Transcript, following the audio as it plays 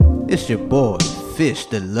It's your boy, Fish,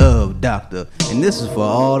 the Love Doctor, and this is for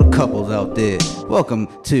all the couples out there. Welcome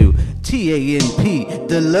to TANP,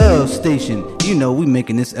 the Love Station. You know we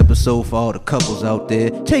making this episode for all the couples out there.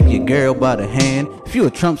 Take your girl by the hand. If you're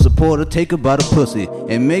a Trump supporter, take her by the pussy.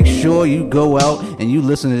 And make sure you go out and you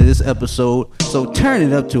listen to this episode. So turn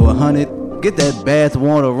it up to 100, get that bath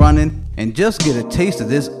water running, and just get a taste of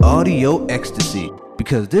this audio ecstasy.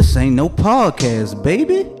 Because this ain't no podcast,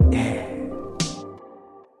 baby. Yeah.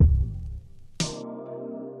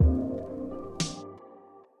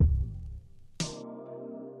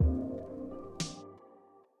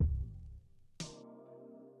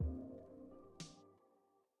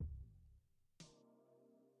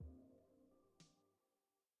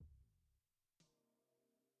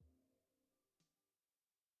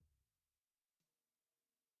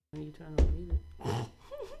 You trying to leave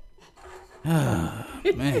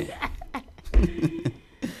it? Man.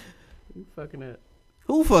 You fucking up.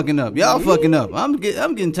 Who fucking up? Y'all fucking up. I'm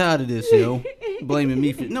getting tired of this, yo. Blaming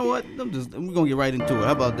me for. You know what? We're gonna get right into it.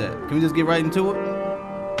 How about that? Can we just get right into it?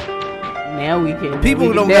 Now we can.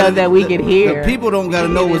 People don't now that we can hear. The people don't gotta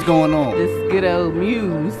know what's going on. This good old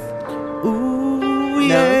Muse. Ooh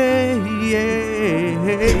yeah, yeah.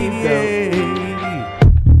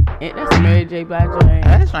 That's Mary J. Blige.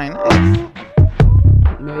 That's right, nice.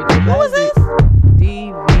 Mary J. Blige. Who is this?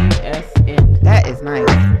 DVSN. That is nice.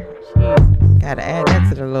 Jesus. Gotta add that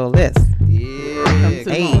to the little list. Yeah.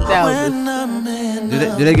 Hey.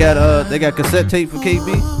 Do they got cassette tape for KB?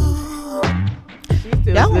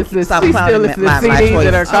 Y'all She still stop listens to clowning my CDs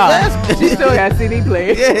in her choice. car. She still got CD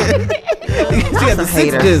players. Yeah. She got the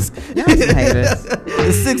 6 disc. Y'all some haters.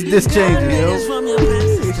 The 6 disc changer, yo.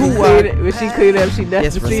 When she cleaned up, she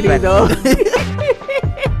left the CDs on.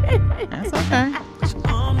 That's okay.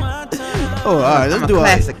 Oh, all right. Let's do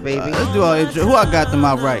classic, our, baby. Let's do our intro. Who I got to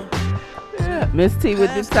my right? Miss T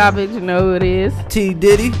with the topic, you know who it is. T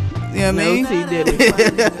Diddy. You know what I mean? No T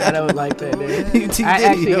Diddy. I don't like that name. T I Diddy,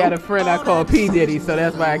 actually yo. got a friend I call P Diddy, so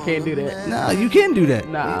that's why I can't do that. Nah, you can do that.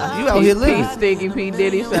 Nah, You out here living. P Stinky P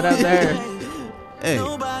Diddy, shout out to her. Hey,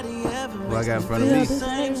 who I got in front of me?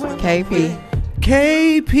 KP.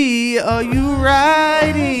 KP, are you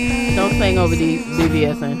riding? Don't sing over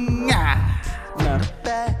DVSN. Nah. No,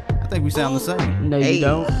 I think we sound the same. no, Hey. you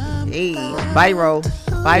don't. Hey. Viral. You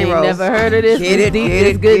ain't Viral. never heard of this? Get it, This get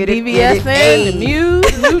it, good get it, DVSN, get it. Hey. the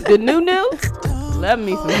Muse, the new. Love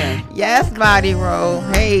me some him. Yes, body roll.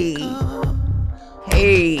 Hey.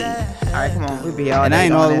 Hey. All right, come on. We be all And I day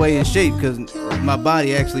ain't on all the this. way in shape because my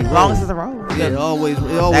body actually As long rolls. as it's a roll. Yeah, it always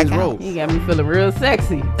That rolls. He got me feeling real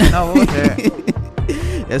sexy. No, okay.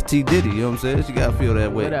 That's T Diddy, you know what I'm saying? She gotta feel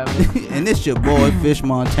that way. Whatever. And it's your boy Fish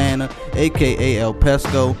Montana, aka El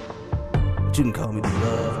Pesco. But you can call me the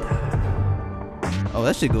Love. Oh,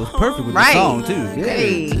 that shit goes perfect with Right. the song too. Yeah.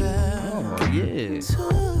 Hey. Oh yeah.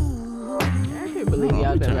 I can't believe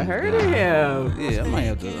y'all never heard of him. Yeah, I might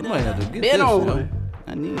have to get Been this. on You know? one.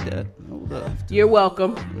 I need that. Hold up. You're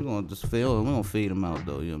welcome. We're gonna just fade them out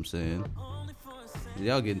though, you know what I'm saying?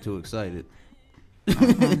 Y'all getting too excited.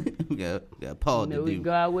 we got Paul You know to we do.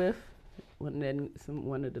 go out with one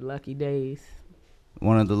of the lucky days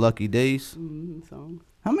One of the lucky days. songs.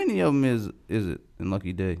 How many of them is it in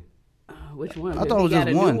Lucky Day? Which one? I thought it was he got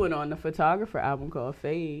just a one. new one on the Photographer album called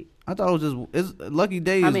Fade. I thought it was just is Lucky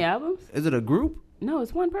Day. How Is, many albums? is it a group? No,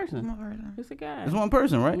 it's one person. It's a guy. It's one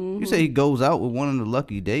person, right? You say he goes out with one of the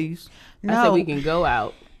Lucky Days. I said No. we can go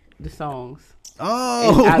out the songs.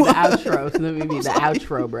 Oh, And the outro. So let me be the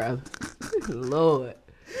outro, bro. Lord.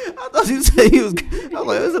 I thought you said he was. I was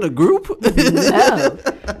like, is it a group? No.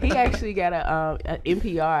 He actually got a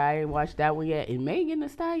NPR. I ain't watched that one yet. And Megan Thee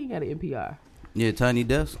Stallion got an NPR. Yeah, Tiny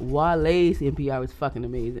Desk. Wale's NPR was fucking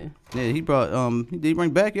amazing. Yeah, he brought. Did he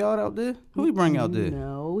bring Backyard out there? Who he bring out there?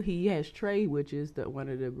 No, he has Trey, which is one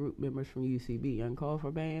of the group members from UCB, Uncalled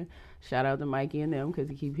For Band. Shout out to Mikey and them because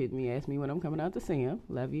he keep hitting me, ask me when I'm coming out to see him.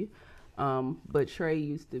 Love you. But Trey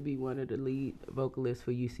used to be one of the lead vocalists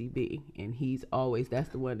for UCB, and that's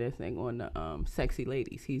the one that sang on the Sexy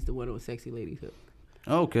Ladies. He's the one on Sexy Ladies hook.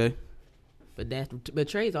 Okay. But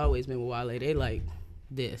Trey's always been with Wale. They like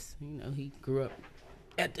this, he grew up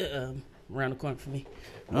at the around the corner from me.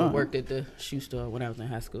 Worked at the shoe store when I was in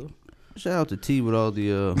high school. Shout out to T with all the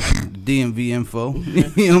DMV info. You know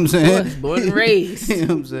what I'm saying? Born and raised. You know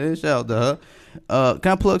what I'm saying? Shout out to her.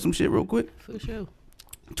 Can I plug some shit real quick? For sure.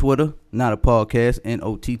 Twitter, not a podcast,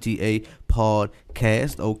 NOTTA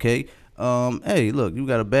podcast. Okay. Hey, look, you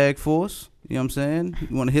got a bag for us. You know what I'm saying?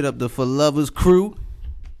 You want to hit up the For Lovers crew?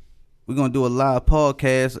 We're gonna do a live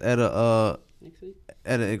podcast at a Next week.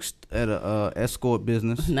 at a escort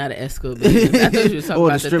business. Not an escort business. I thought you were talking Or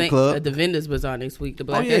about the strip club. the Vendors Bazaar next week. The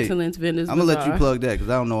Black yeah. Excellence Vendors I'm Bazaar. gonna let you plug that because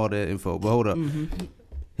I don't know all that info. But hold up.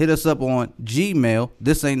 Hit us up on Gmail.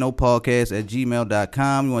 This ain't no podcast at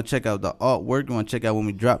gmail.com. You want to check out the artwork. You want to check out when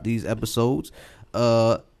we drop these episodes.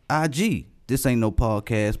 IG. This ain't no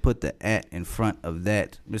podcast. Put the @ in front of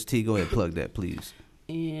that. Miss T, go ahead, plug that, please.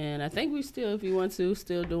 And I think we still, if you want to,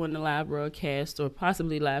 still doing the live broadcast or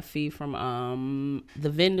possibly live feed from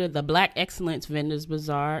the Black Excellence Vendors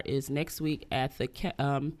Bazaar is next week at the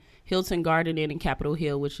Hilton Garden Inn in Capitol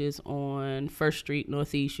Hill, which is on 1st Street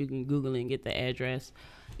Northeast. You can Google and get the address.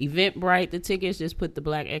 Eventbrite, the tickets, just put the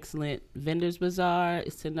Black Excellent Vendors Bazaar.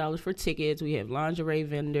 It's $10 for tickets. We have lingerie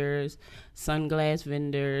vendors, sunglass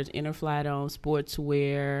vendors, inner flight on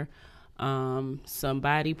sportswear, some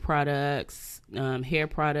body products, hair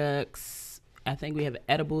products. I think we have an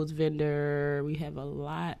edibles vendor. We have a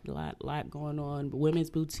lot going on. Women's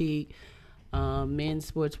boutique, men's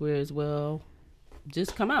sportswear as well.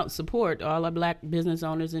 Just come out, support all our Black business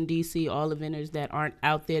owners in DC, all the vendors that aren't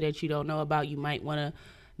out there that you don't know about. You might want to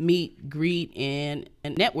meet, greet, and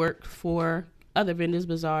network for other vendors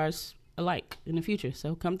bazaars alike in the future.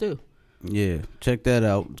 So come through. Yeah, check that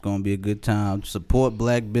out. It's going to be a good time. Support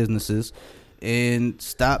Black businesses and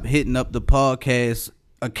stop hitting up the podcast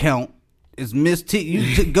account. It's Miss T.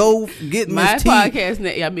 You go get Miss T. My podcast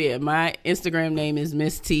name, my Instagram name is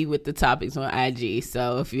Miss T with the topics on IG.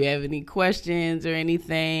 So if you have any questions or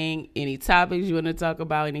anything, any topics you want to talk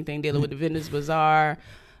about, anything dealing with the Vendors Bazaar,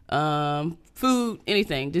 food,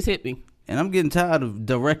 anything, just hit me. And I'm getting tired of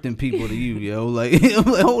directing people to you, yo. Like, I'm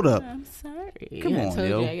like, hold up. I'm sorry. Come I on, told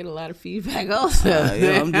yo. you I get a lot of feedback also.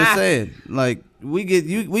 Yeah, I'm just saying. Like, we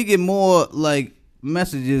get more like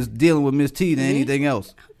messages dealing with Miss T than anything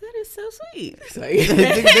else. That is so sweet.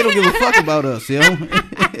 they don't give a fuck about us, yo.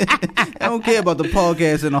 I don't care about the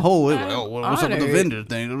podcast in a whole. Like, oh, what's up with the vendor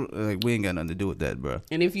thing? Like, we ain't got nothing to do with that, bro.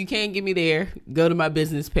 And if you can't get me there, go to my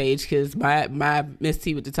business page because my Miss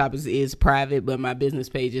T with the topics is private, but my business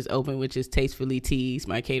page is open, which is Tastefully Teas,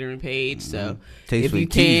 my catering page. So Tastefully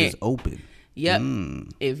Teas is open. Yep.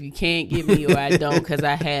 If you can't get me or I don't, because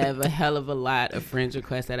I have a hell of a lot of friends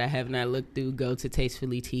requests that I have not looked through, go to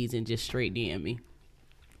Tastefully Teas and just straight DM me.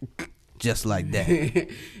 Just like that.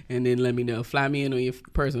 And then let me know. Fly me in on your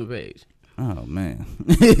personal page. Oh, man.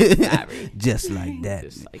 Sorry. Just like that.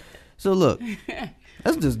 Just like that. So, look,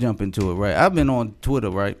 let's just jump into it, right? I've been on Twitter,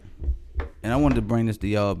 right? And I wanted to bring this to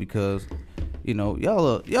y'all because, you know,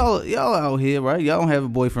 y'all out here, right? Y'all don't have a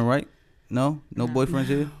boyfriend, right? No boyfriends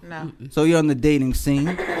here? No. So you're on the dating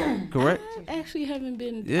scene, correct? I actually haven't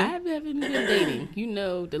been. Yeah. I haven't been dating. You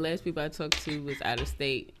know, the last people I talked to was out of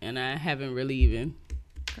state, and I haven't really even.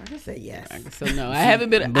 I said yes. So no, I haven't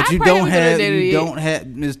been. But I you probably don't haven't been have. on a You date don't have.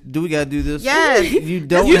 Miss, do we gotta do this? Yes. You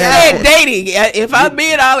don't. You have, said dating. If I'm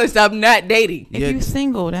being honest, I'm not dating. If Yeah. you're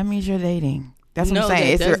single, that means you're dating. That's what No, I'm saying.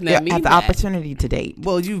 that It's does not you mean have the that. opportunity to date.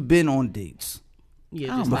 Well, you've been on dates.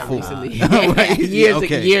 Yeah, Oh just my not God. recently. Right.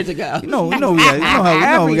 years ago. You know we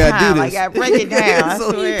how we gotta do this. I got to break it down. I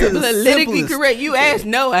So swear. to the Politically simplest. correct. You asked.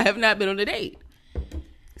 No, I have not been on a date.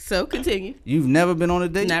 So continue. You've never been on a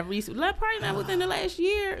date? Not recently. Probably not within the last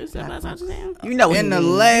year. Is that what I'm saying? You know what In he the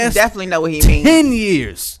means. last You definitely know what he means. 10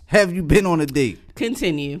 years have you been on a date?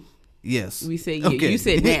 Continue. Yes. We say you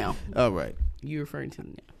said now. All right. You referring to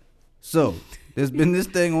now. So there's been this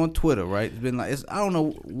thing on Twitter, right? It's been like I don't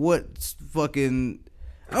know I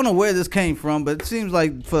don't know where this came from, but it seems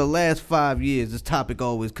like for the last 5 years, this topic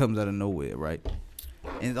always comes out of nowhere, right?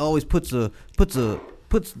 And it always puts the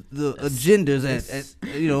agendas at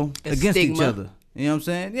against each stigma. other. You know what I'm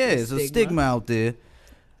saying? Yeah, it's a stigma out there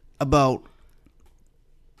about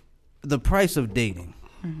the price of dating,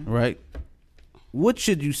 right? What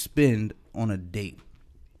should you spend on a date?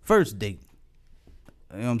 First date.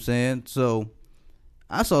 You know what I'm saying? So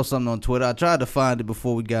I saw something on Twitter. I tried to find it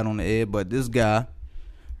before we got on the air, but this guy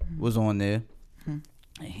was on there. And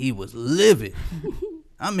he was livid.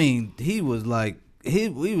 I mean, he was like, he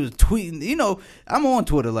was tweeting. You know, I'm on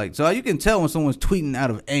Twitter, like, so you can tell when someone's tweeting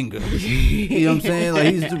out of anger. You know what I'm saying?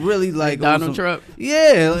 Like, he's really like Donald Trump.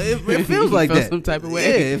 Yeah, it feels like felt that. some type of way.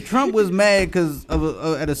 Yeah, if Trump was mad because of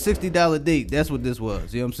at a $60 date, that's what this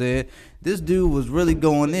was. You know what I'm saying? This dude was really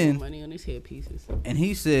going in. Money on his headpieces. And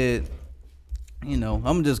he said, you know, I'm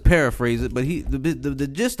gonna just paraphrase it, but the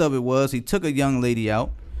gist of it was he took a young lady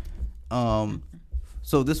out.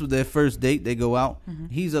 So this was their first date. They go out.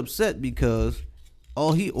 He's upset because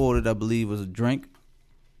all he ordered, I believe, was a drink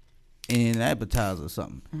and an appetizer or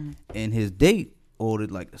something. And his date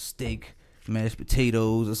ordered like a steak, mashed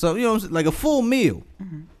potatoes, or something. You know what I'm saying? Like a full meal.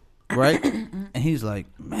 right? And he's like,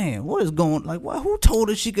 man, what is going, like, who told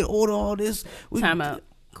her she could order all this? Time out.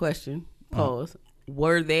 Question. Pause.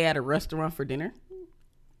 Were they at a restaurant for dinner?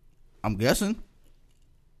 I'm guessing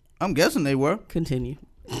they were. Continue.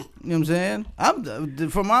 You know what I'm saying?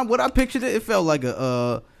 From what I pictured it felt like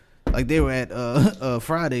like they were at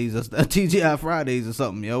Fridays or TGI Fridays or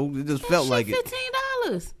something, yo. It just felt like it.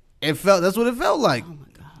 $15. That's what it felt like. Oh my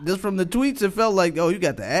God. Just from the tweets, it felt like, oh, you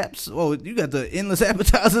got the apps. Oh, you got the endless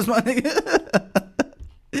appetizers, my nigga.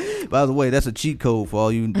 By the way, that's a cheat code for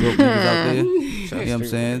all you broke niggas out there. You know what I'm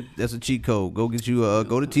saying? That's a cheat code. Go get you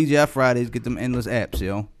go to TGI Fridays, get them endless apps,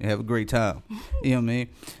 yo. And have a great time. You know what I mean?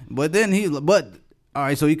 But then all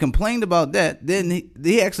right, so he complained about that. Then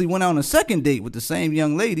he actually went out on a second date with the same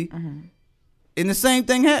young lady. Mm-hmm. And the same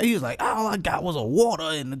thing happened. He was like, all I got was a water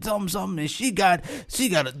and something, and she got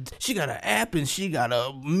an app and she got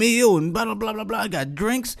a meal and blah, blah, blah, blah, blah. I got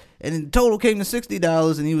drinks. And the total came to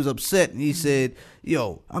 $60 and he was upset. And he said,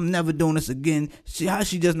 yo, I'm never doing this again. How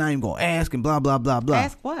she just not even going to ask and blah, blah, blah, blah.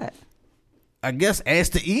 Ask what? I guess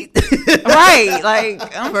ask to eat. Right.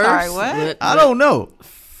 Like, I'm sorry, what? I don't know.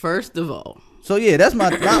 First of all. So, yeah, that's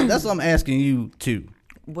what I'm asking you, too.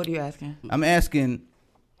 What are you asking? I'm asking,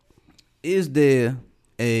 is there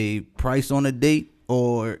a price on a date,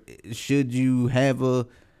 or should you have a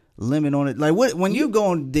limit on it? Like, when you go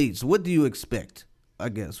on dates, what do you expect, I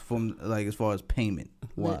guess, from, like, as far as payment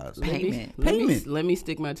wise? Payment. Let me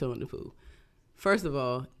stick my toe in the pool. First of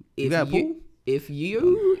all, if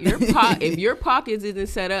your pockets isn't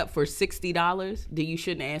set up for $60, then you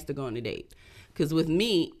shouldn't ask to go on a date. Because with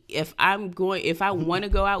me, if I want to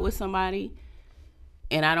go out with somebody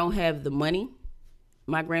and I don't have the money,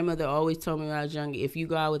 my grandmother always told me when I was young, if you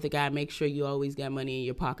go out with a guy, make sure you always got money in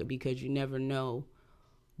your pocket, because you never know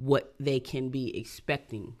what they can be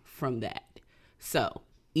expecting from that. So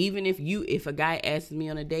even if a guy asks me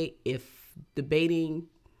on a date,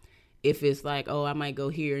 if it's like, oh, I might go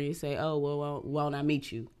here, and you say, oh, well, won't I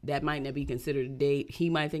meet you? That might not be considered a date. He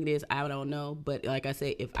might think it is. I don't know. But like I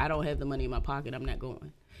say, if I don't have the money in my pocket, I'm not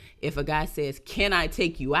going. If a guy says, can I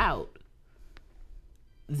take you out?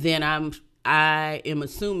 Then I am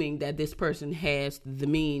assuming that this person has the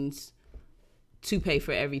means to pay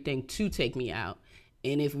for everything to take me out.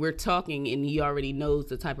 And if we're talking and he already knows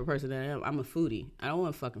the type of person that I am, I'm a foodie. I don't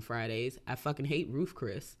want fucking Fridays. I fucking hate Ruth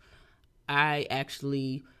Chris. I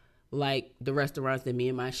actually like the restaurants that me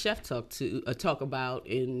and my chef talk about,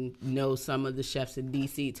 and know some of the chefs in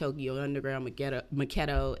DC, Tokyo Underground,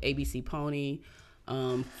 Makedo, ABC Pony,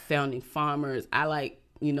 Founding Farmers. I like,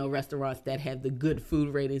 restaurants that have the good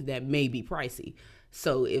food ratings that may be pricey.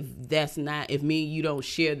 So if me and you don't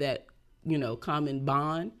share that, common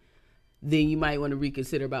bond, then you might want to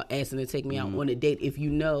reconsider about asking to take me out on a date if you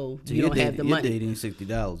know you don't have the money. You're dating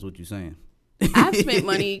 $60, what you saying? I've spent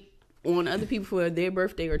money on other people for their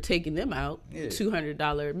birthday or taking them out,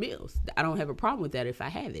 $200 meals. I don't have a problem with that if I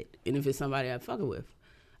have it, and if it's somebody I'm fucking with.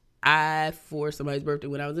 For somebody's birthday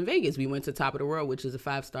when I was in Vegas, we went to Top of the World, which is a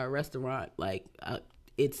 5-star restaurant. Like,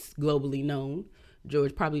 it's globally known.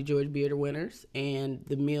 George Beard winners, and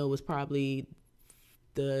the meal was probably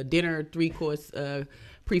the dinner 3-course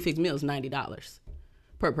prefix meal is $90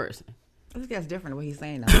 per person. I think that's different what he's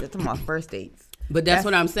saying now. That's talking about first dates. But that's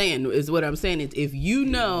what I'm saying. Is if you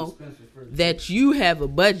know that you have a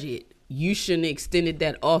budget, you shouldn't have extended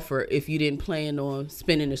that offer if you didn't plan on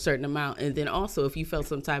spending a certain amount. And then also, if you felt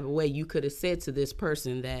some type of way, you could have said to this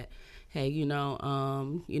person that, hey,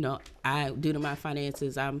 I due to my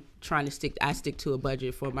finances, I'm trying to stick to a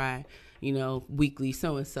budget for my, weekly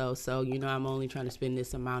so-and-so. So, I'm only trying to spend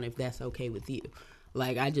this amount if that's okay with you.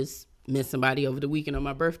 Like, I just met somebody over the weekend on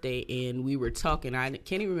my birthday, and we were talking. I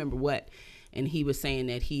can't even remember what. And he was saying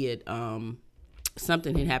that he had,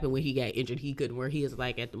 something had happened when he got injured. He couldn't work. He was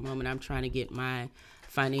like, at the moment, I'm trying to get my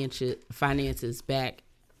finances back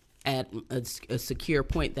at a secure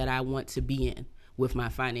point that I want to be in with my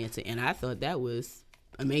finances. And I thought that was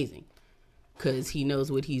amazing, because he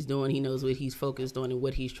knows what he's doing. He knows what he's focused on and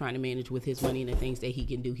what he's trying to manage with his money and the things that he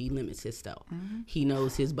can do. He limits his stuff. Mm-hmm. He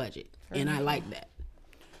knows his budget. And I like that.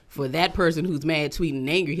 For that person who's mad, tweeting, and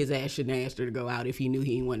angry, his ass shouldn't ask her to go out if he knew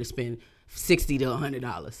he didn't want to spend $60 to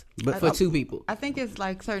 $100 for two people. I think it's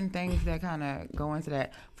like certain things that kind of go into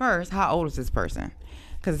that. First, how old is this person?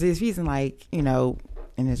 Because if he's in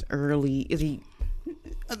in his early, is he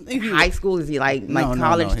high school? Is he like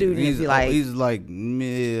college student? Is he like? He's like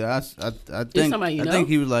mid. I think. I think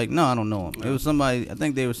he was like, no, I don't know him. It was somebody. I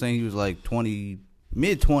think they were saying he was like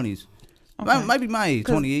mid 20s. Okay. Might be my age,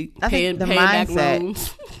 28. I think the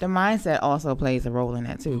mindset also plays a role in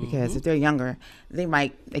that too, because if they're younger, they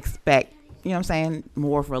might expect,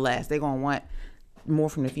 more for less. They're gonna want more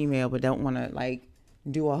from the female, but don't want to like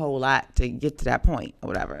do a whole lot to get to that point or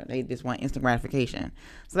whatever. They just want instant gratification.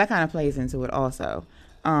 So that kind of plays into it also.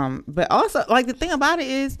 But also, like, the thing about it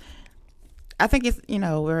is, I think it's,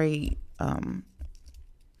 very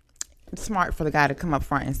smart for the guy to come up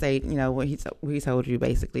front and say, what he told you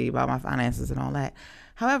basically about my finances and all that.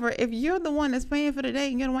 However, if you're the one that's paying for the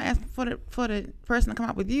date and you're the one asking for the person to come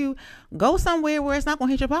out with you, go somewhere where it's not going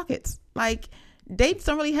to hit your pockets. Like, dates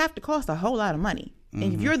don't really have to cost a whole lot of money. Mm-hmm.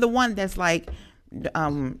 And if you're the one that's like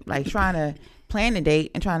trying to plan the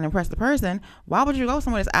date and trying to impress the person, why would you go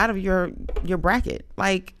somewhere that's out of your bracket?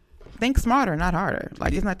 Like, think smarter, not harder.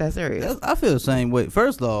 Like, it's not that serious. I feel the same way.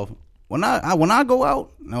 First off, when I go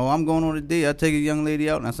out, I'm going on a date, I take a young lady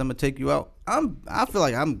out and I say I'm gonna take you out, I feel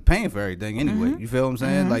like I'm paying for everything anyway. You feel what I'm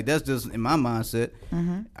saying? Like, that's just in my mindset.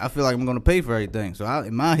 I feel like I'm gonna pay for everything. So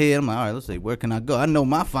in my head, I'm like, all right, let's see, where can I go? I know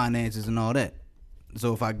my finances and all that.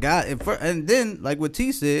 So if I got it, and then like what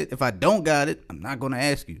T said, if I don't got it, I'm not gonna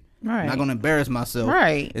ask you. Right. I'm not gonna embarrass myself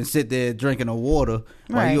and sit there drinking the water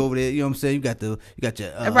while you over there. You know what I'm saying? You got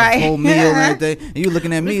your whole meal and everything, and you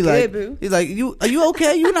looking at me like, he's like, are you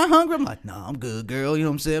okay? You not hungry? I'm like, nah, I'm good, girl. You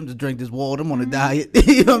know what I'm saying? I'm just drink this water. I'm on a diet.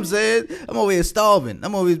 You know what I'm saying? I'm over here starving.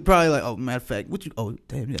 I'm over here probably like, oh, matter of fact,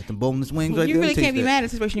 damn, you got them boneless wings right there. You really can't be mad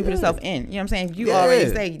at the situation you put yourself in. You know what I'm saying? If you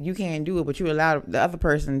already say you can't do it, but you allow the other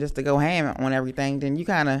person just to go ham on everything, then you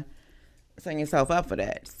kind of setting yourself up for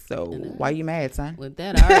that. So why you mad, son? With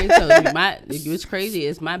that, I already told you. What's crazy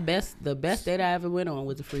is the best date I ever went on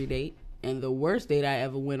was a free date, and the worst date I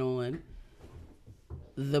ever went on,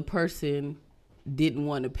 the person didn't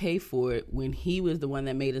want to pay for it when he was the one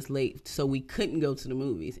that made us late, so we couldn't go to the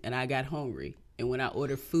movies, and I got hungry. And when I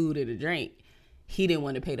ordered food and a drink, he didn't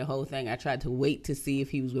want to pay the whole thing. I tried to wait to see if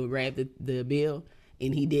he was going to grab the bill.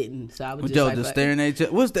 And he didn't, so I was just staring at each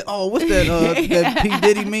other. What's that? that P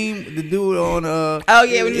Diddy meme? The dude on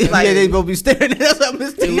when he's like, they both be staring. That's how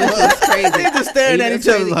Mr. T was. Crazy. They just staring at each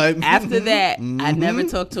other like. After that, I never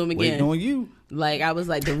talked to him again. Waiting on you. Like, I was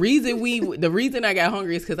like, the reason I got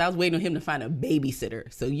hungry is because I was waiting on him to find a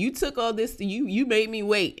babysitter. So you took all this, you made me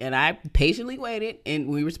wait, and I patiently waited. And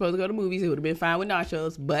we were supposed to go to movies. It would have been fine with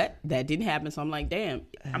nachos, but that didn't happen. So I'm like, damn,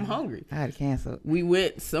 I'm hungry. I had to cancel. We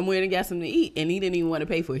went somewhere to get something to eat, and he didn't even want to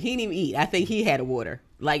pay for it. He didn't even eat. I think he had a water.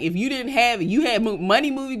 Like, if you didn't have, you had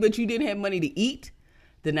money movie, but you didn't have money to eat,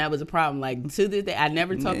 then that was a problem. Like, to this day, I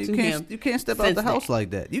never talked to him. You can't step out the house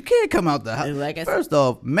like that. You can't come out the house. Like First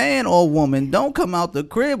off, man or woman, don't come out the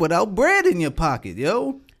crib without bread in your pocket,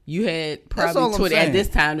 yo. You had probably 20 at this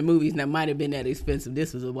time. The movies that might have been that expensive.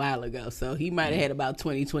 This was a while ago, so he might have had about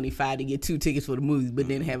 20, 25 to get 2 tickets for the movies, but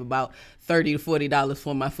then have about $30 to $40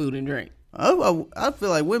 for my food and drink. I feel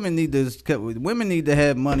like women need to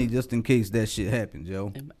have money just in case that shit happens,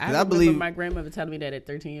 yo. I believe my grandmother telling me that at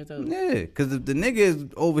 13 years old. Yeah, because if the nigga is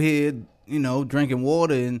over here, drinking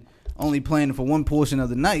water and only planning for one portion of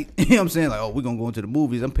the night, you know what I'm saying? Like, we're going to go into the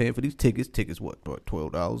movies. I'm paying for these tickets. Tickets, what,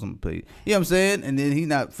 $12? I'm going to pay. You know what I'm saying? And then he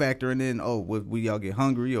not factoring in, we y'all get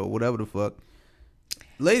hungry or whatever the fuck.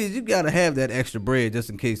 Ladies, you gotta have that extra bread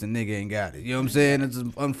just in case a nigga ain't got it. You know what I'm saying? It's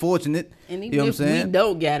unfortunate. And even you know what I'm saying? We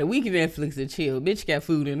don't got it, we can Netflix and chill. Bitch got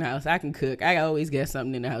food in the house. I can cook. I always got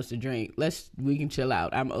something in the house to drink. We can chill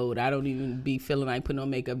out. I'm old. I don't even be feeling like putting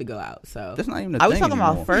on makeup to go out. So that's not even. Are we talking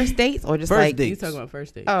about first dates or just first dates? You talking about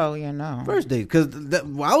first dates? Oh yeah, no. First date, because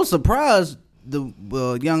I was surprised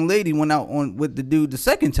the young lady went out with the dude the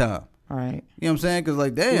second time. All right. You know what I'm saying? Because,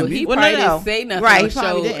 like, damn. He probably didn't say nothing or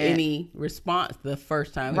show any response the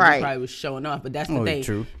first time. He probably was showing off. But that's the thing.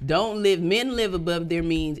 True. Men live above their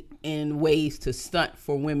means in ways to stunt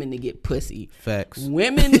for women to get pussy. Facts.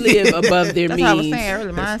 Women live above their means. That's what I was saying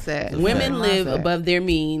earlier, mindset. Women live above their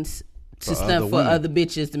means to stunt for other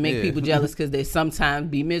bitches to make people jealous because they sometimes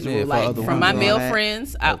be miserable. Yeah, like, from my male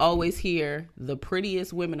friends, I always hear the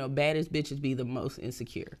prettiest women or baddest bitches be the most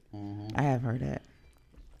insecure. I have heard that.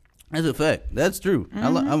 That's a fact. That's true. I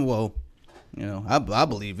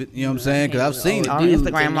believe it. You know what I'm saying? Because I've seen it. On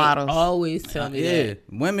Instagram models always tell me that.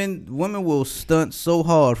 Women will stunt so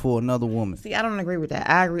hard for another woman. See, I don't agree with that.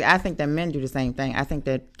 I agree. I think that men do the same thing. I think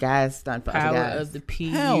that guys stunt for other guys. Power of the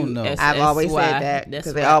P-U-S-S-Y. Hell no. I've always said that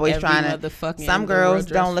because they're always trying to. Some girls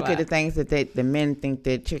don't look at the things that the men think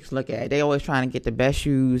that chicks look at. They always trying to get the best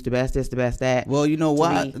shoes, the best this, the best that. Well, you know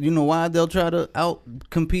why? You know why they'll try to out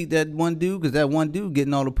compete that one dude? Because that one dude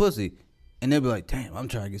getting all the pussy. And they'll be like, damn, I'm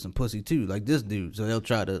trying to get some pussy too, like this dude. So they'll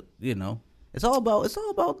try to, It's all about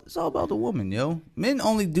the woman, yo. Men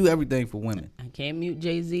only do everything for women. I can't mute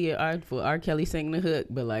Jay-Z for R. Kelly singing the hook,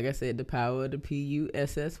 but like I said, the power of the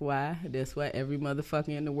P-U-S-S-Y. That's why every motherfucker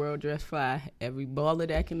in the world dress fly. Every baller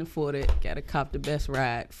that can afford it gotta cop the best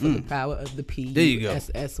ride for the power of the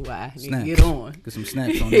P-U-S-S-Y. Get on. Get some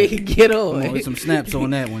snaps on that. Get on. Get some snaps on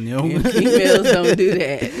that one, yo. And females don't do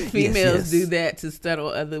that. Females do that to startle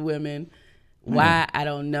other women. Why? I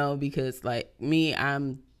don't know, because like me,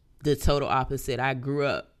 I'm the total opposite. I grew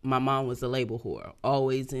up, my mom was a label whore,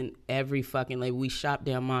 always in every fucking label. We shopped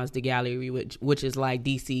down Mazda Gallery, which is like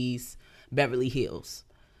DC's Beverly Hills.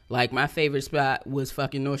 Like my favorite spot was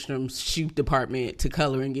fucking Nordstrom's shoe department to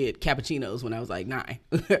color and get cappuccinos when I was like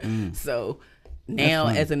 9. So now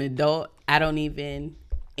as an adult, I don't even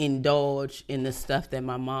indulge in the stuff that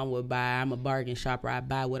my mom would buy. I'm a bargain shopper. I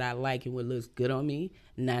buy what I like and what looks good on me,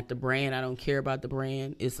 not the brand. I don't care about the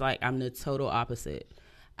brand. It's like I'm the total opposite.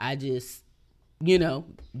 I just,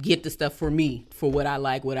 get the stuff for me, for what I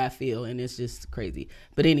like, what I feel, and it's just crazy.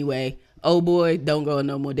 But anyway, oh boy, don't go on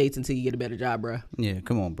no more dates until you get a better job, bro. Yeah,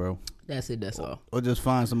 come on, bro. That's it. That's all. Or just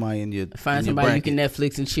find somebody in your somebody you can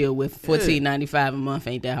Netflix and chill with. $14.95 a month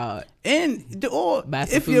ain't that hard. And or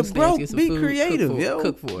if you're broke, be creative,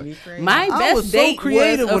 cook for it. My best date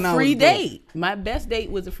was a free date. My best date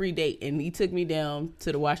was a free date, and he took me down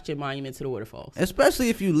to the Washington Monument to the waterfalls. Especially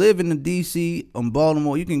if you live in the DC or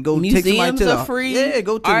Baltimore, you can go museums take somebody to the free. Yeah,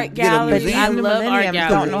 go to art galleries. Get a I love art galleries.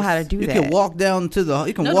 Don't know how to do you that. You can walk down to the.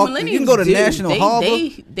 You can walk. You can go to National Harbor.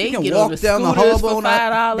 They you can get walk on the down the harbor for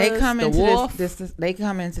 $5. They come into this. They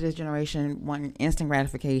come into this generation wanting instant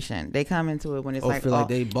gratification. They come into it when it's feel like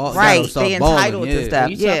they bought right. They entitled to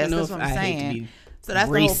stuff. Yes, that's what I'm saying. So that's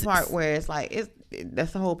the whole part where it's like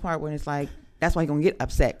that's the whole part when it's like that's why you're gonna get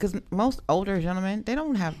upset, because most older gentlemen, they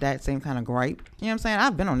don't have that same kind of gripe. You know what I'm saying?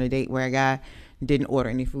 I've been on a date where a guy didn't order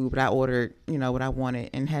any food, but I ordered what I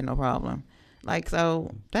wanted and had no problem. Like, so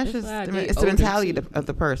that's just it's the mentality of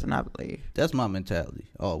the person, I believe. That's my mentality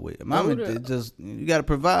always. Just you got to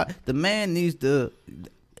provide. The man needs to.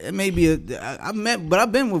 It may be but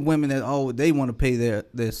I've been with women that they want to pay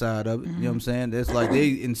their side of it. You know what I'm saying? It's like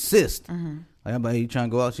they insist. Like, I'm like, you trying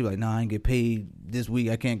to go out? She's like, nah, I ain't get paid this week.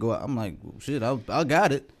 I can't go out. I'm like, well, shit, I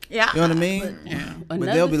got it. Yeah, you know what I mean? But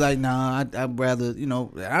they'll be like, nah, I'd rather,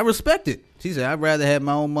 I respect it. She said, I'd rather have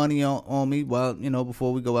my own money on me while,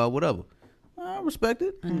 before we go out, whatever. I respect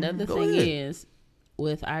it. Another thing is,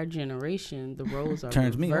 with our generation, the roles are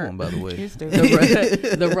turns reversed. me on, by the way.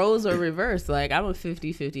 The roles are reversed. Like, I'm a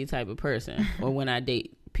 50-50 type of person. Or when I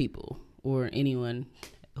date people or anyone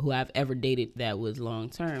who I've ever dated that was long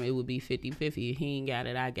term, it would be 50-50. He ain't got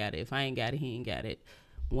it, I got it. If I ain't got it, he ain't got it.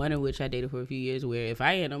 One in which I dated for a few years, where if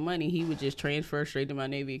I had no money, he would just transfer straight to my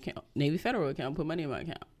Navy Federal account, put money in my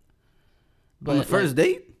account. But on the first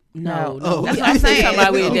date? No. That's what I'm saying.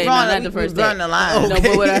 Not the first date. The line. No,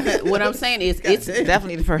 but what I'm saying is it's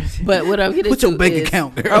definitely the first. But what I'm getting put your bank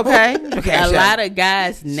account, girl. Okay. A lot of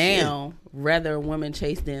guys now rather women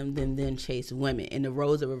chase them than chase women, and the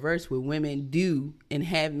roles are reversed, where women do and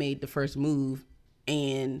have made the first move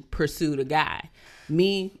and pursued a guy.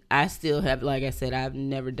 Me, I still have, like I said, I've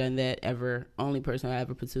never done that ever. Only person I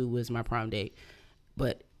ever pursued was my prom date.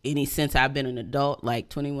 But since I've been an adult, like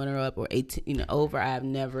 21 or up or 18 over, I've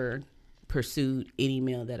never pursued any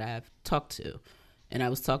male that I've talked to. And I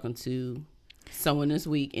was talking to someone this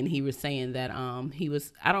week, and he was saying that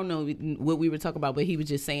I don't know what we were talking about, but he was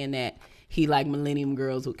just saying that he liked millennium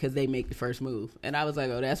girls because they make the first move. And I was like,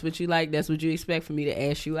 oh, that's what you like? That's what you expect for me to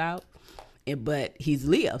ask you out? But he's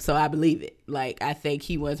Leo, so I believe it. Like, I think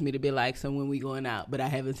he wants me to be like, so when we going out, but I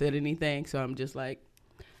haven't said anything, so I'm just like,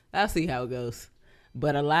 I'll see how it goes.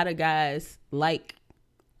 But a lot of guys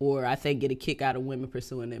or I think get a kick out of women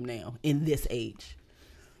pursuing them now in this age.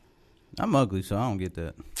 I'm ugly, so I don't get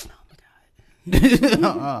that. Oh my God.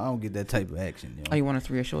 I don't get that type of action. Oh, you want us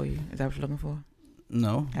to reassure you? Is that what you're looking for?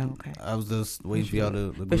 No. Oh, okay. I was just waiting for y'all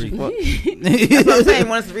to agree. That's what I'm saying.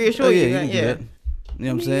 Want us to reassure you? Yeah. You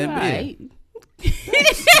know what I'm saying? Right.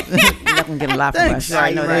 You're not gonna get a lot from us.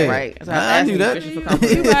 I know that, right? So I knew that.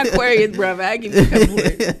 You my Aquarius, brother. I give you a couple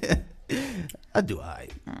words. I do all right.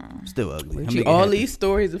 Still ugly. All these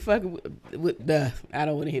stories are fucking with I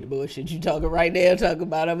don't want to hear the bullshit you talking right now. Talking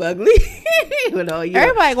about I'm ugly.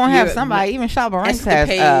 Everybody gonna have somebody. Even Shabba Ranks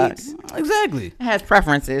has exactly has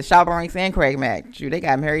preferences. Shabba Ranks and Craig Mack. They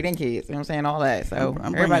got married and kids. You know what I'm saying? All that. So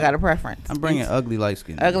everybody got a preference. I'm bringing ugly light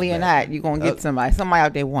skin. Ugly or not, you gonna get somebody. Somebody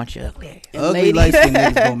out there wants you ugly. Ugly light skin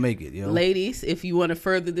niggas gonna make it, yo. Ladies, if you want to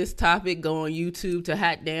further this topic, go on YouTube to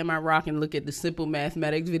Hot Damn I Rock and look at the Simple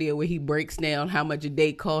Mathematics video where he breaks down how much a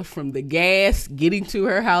date cost from the gas, getting to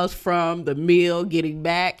her house, from the meal, getting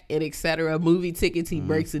back, and etc. Movie tickets, he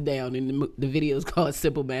breaks it down, and the video is called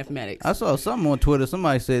Simple Mathematics. I saw something on Twitter.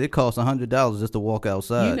 Somebody said it costs $100 just to walk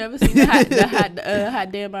outside. You never seen the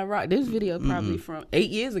hot damn by Rock? This video probably from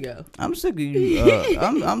 8 years ago. I'm sick of you.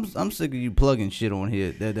 I'm sick of you plugging shit on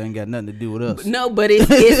here that ain't got nothing to do with us. No, but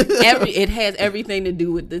it has everything to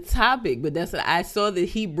do with the topic. But that's what I saw, that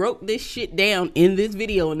he broke this shit down in this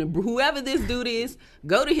video, and whoever this dude is,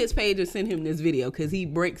 go to his page and send him this video, because he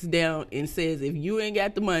breaks down and says if you ain't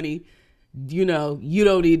got the money, you know, you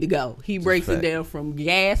don't need to go. He breaks it down from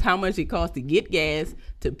gas, how much it costs to get gas,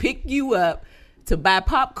 to pick you up, to buy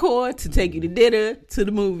popcorn, to take you to dinner, to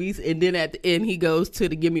the movies, and then at the end he goes to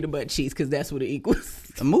the give me the butt cheeks, because that's what it equals.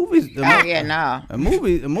 A movie's A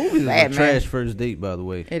movie is a trash first date, by the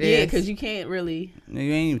way. It is, is, because you can't really. You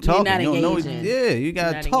ain't even talking. You're not you don't engaging. know. Yeah, you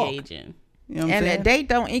gotta talk. Engaging. You know what I'm and saying? a date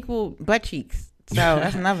don't equal butt cheeks. So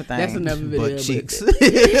that's another thing. That's another video. Butt cheeks.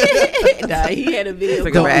 Nah, he had a video.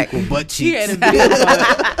 Take it back. Butt cheeks. He had a video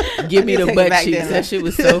called "Give Me the Take it Butt back Cheeks." then. That shit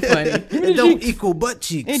was so funny. It don't equal butt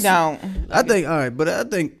cheeks. It don't. I think, all right, but I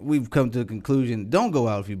think we've come to the conclusion: don't go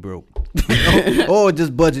out if you broke, or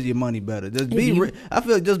just budget your money better. Just be. I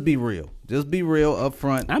feel like just be real. Just be real up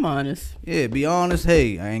front. I'm honest. Yeah, be honest.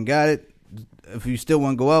 Hey, I ain't got it. If you still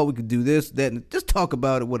want to go out, we could do this, that, and just talk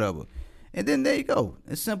about it, whatever. And then there you go.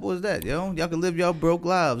 As simple as that, yo. Y'all can live y'all broke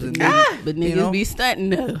lives. And then, But niggas be stunting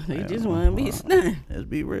though. They just want to be stunting. Let's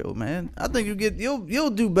be real, man. I think you'll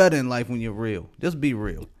do better in life when you're real. Just be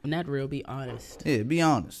real. Not real. Be honest. Yeah, be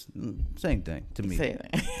honest. Same thing to me. Say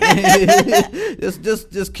that.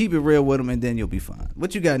 just keep it real with them, and then you'll be fine.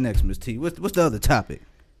 What you got next, Miss T? What's the other topic?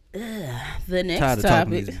 The next Tired of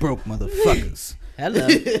talking to topic. these broke motherfuckers. Hello.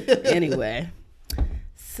 Anyway,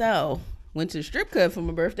 so went to the strip club for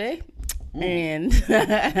my birthday, and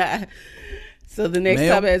so the next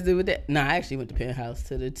topic has to do with that. No, I actually went to Penthouse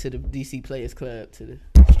to the DC Players Club, to the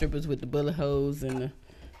strippers with the bullet holes and the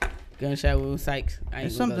gunshot wound Sykes.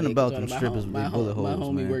 There's something about them strippers with bullet holes. My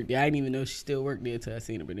homie man. worked there. I didn't even know she still worked there until I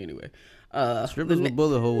seen her. But anyway, Strippers with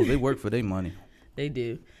bullet holes, they work for their money. They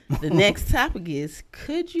do. The next topic is: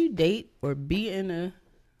 could you date or be in a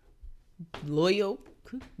loyal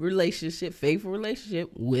relationship, faithful relationship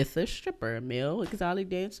with a stripper, a male exotic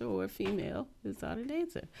dancer or a female exotic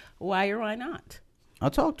dancer? Why or why not? I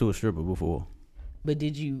talked to a stripper before. But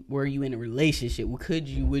were you in a relationship?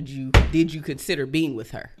 Did you consider being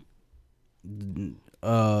with her?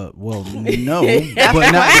 Well, no,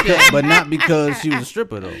 but not because she was a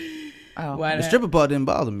stripper though. Oh. Why The not? stripper part didn't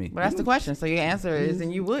bother me. But that's the question. So your answer is,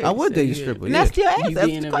 and you would. I would So date a you- stripper. And Yeah. that's your answer. You That's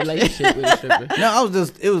be in the a question. relationship with a stripper? No,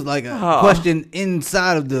 it was like a question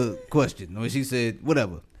inside of the question where she said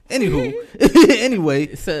whatever. Anywho,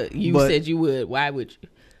 anyway, So you But- said you would. Why would you?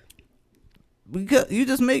 because you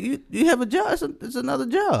just you have a job. It's another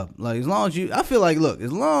job. Like as long as I feel like, look,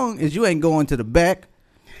 as long as you ain't going to the back,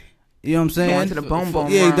 you know what I'm saying? Going to the boom boom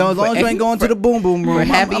Yeah, room. as long as you ain't going to the boom boom room,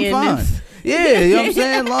 happy I'm fine. endings. Yeah, you know what I'm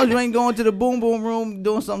saying? As long as you ain't going to the boom boom room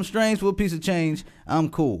doing something strange for a piece of change, I'm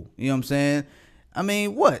cool. You know what I'm saying? I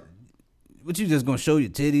mean, what? What you just gonna show your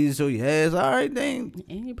titties, show your ass? All right, they ain't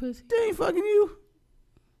And your pussy. fucking you.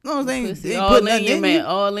 No, they ain't Pussy putting all in nothing your in man, you.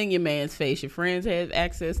 all in your man's face. Your friends have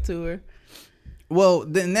access to her. Well,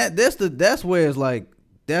 then that's where it's like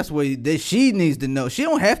she needs to know. She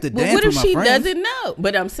don't have to But dance what if with my she friends. doesn't know?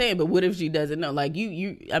 But I'm saying, but what if she doesn't know? Like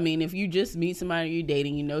I mean, if you just meet somebody you're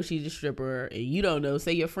dating, you know she's a stripper, and you don't know.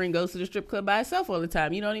 Say your friend goes to the strip club by herself all the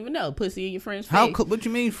time. You don't even know. Pussy in your friend's face. What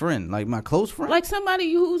you mean, friend? Like my close friend? Like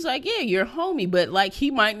somebody who's like, yeah, you're homie, but like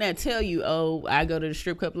he might not tell you, oh, I go to the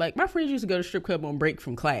strip club. Like my friends used to go to the strip club on break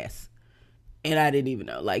from class. And I didn't even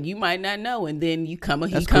know. Like you might not know, and then you come.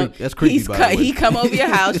 That's creepy, by the way. He come over your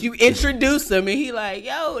house. You introduce him, and he like,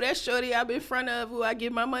 yo, that's shorty I've been in front of, who I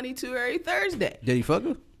give my money to every Thursday. Did he fuck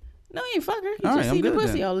her? No, he ain't fuck her. He All just right, see I'm the good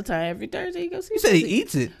pussy then. all the time. Every Thursday he go see. You said he pussy.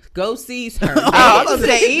 eats it. Go sees her. Oh, I was gonna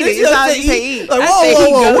say eat it. You sound like you say eat. Like, I whoa, said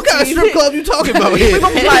he whoa, go what kind of see strip it. club you talking about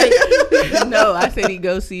here? No, I said he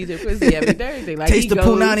go sees her pussy every Thursday. Like Taste he the goes,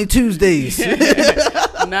 Punani Tuesdays.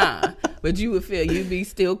 Nah, but you would feel you'd be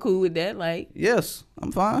still cool with that. Like Yes,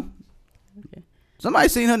 I'm fine. Okay. Somebody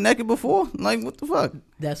seen her naked before? Like, what the fuck?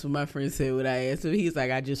 that's what my friend said when I asked him. He's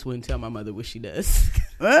like, I just wouldn't tell my mother what she does.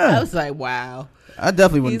 Yeah. I was like, wow. I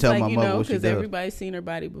definitely wouldn't He's tell like, my you mother know, what she because does. everybody's seen her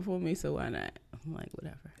body before me, so why not? I'm like,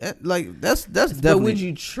 whatever. Like, that's But definitely. would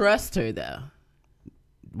you trust her though?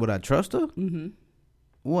 Would I trust her? Mm-hmm.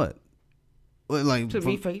 What? Like To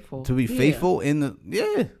be faithful. To be Yeah. faithful in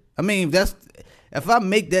the I mean, if I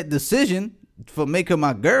make that decision for make her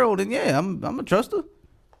my girl, then yeah, I'm a trust her.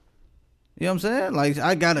 You know what I'm saying? Like,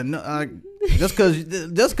 I gotta know. Just cause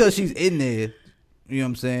she's in there, you know what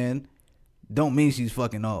I'm saying, don't mean she's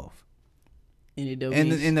fucking off. And it don't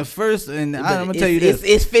in the first, and I'm gonna tell you this.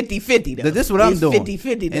 It's 50-50 though. This is what I'm doing.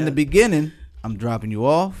 50-50 though. In the beginning, I'm dropping you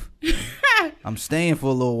off. I'm staying for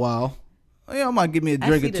a little while. Yeah, I might give me a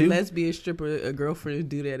drink or two. I see the lesbian stripper girlfriends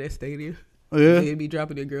do that at stadium. Yeah. They be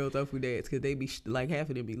dropping their girls off who dance because they be like half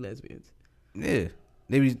of them be lesbians. Yeah.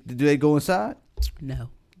 Do they go inside? No.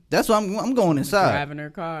 That's why I'm going inside. Driving her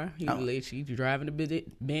car. She driving the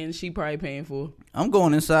Benz she probably paying for. I'm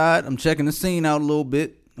going inside. I'm checking the scene out a little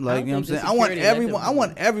bit. Like, you know what I'm saying? I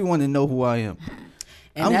want everyone to know who I am.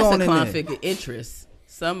 And I'm that's going a in conflict there. of interest.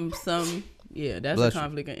 Yeah, that's Bless a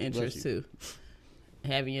conflict of interest too.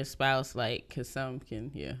 Having your spouse, like, because some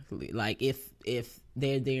can, like if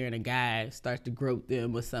they're there and a guy starts to grope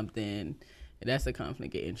them or something, that's a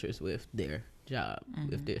conflict of interest with their job,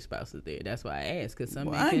 if their spouse is there. That's why I asked, because some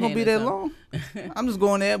men I ain't can gonna be that long. I'm just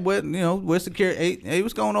going there with security. Hey,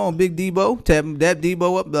 what's going on, Big Debo? Tap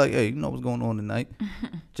Debo up, be like, hey, you know what's going on tonight?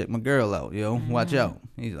 Check my girl out, watch out.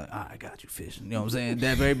 He's like, I got you, fish. You know what I'm saying?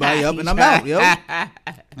 Dap everybody up and I'm out,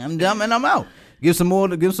 I'm dumb and I'm out. Give some more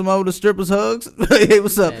of the strippers hugs. Hey,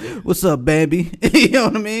 what's up? What's up, Bambi? You know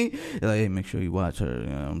what I mean? They're like, hey, make sure you watch her. You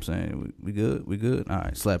know what I'm saying? We good? We good? All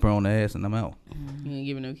right, slap her on the ass and I'm out. You ain't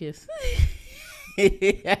giving no kiss.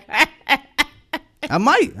 I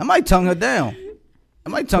might tongue her down. I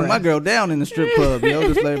might tongue my girl down in the strip club,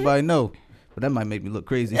 just let everybody know. But that might make me look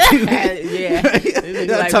crazy. Yeah.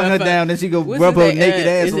 I tongue her down, then she go rub her naked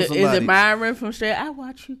ass on somebody. Is it Myron from Straight? I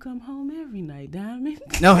watch you come home every night, Diamond.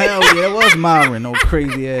 No, hell yeah, it was Myron, no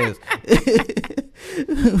crazy ass.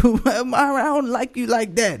 Myron, I don't like you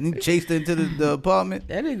like that. And he chased her into the apartment.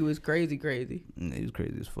 That nigga was crazy. He was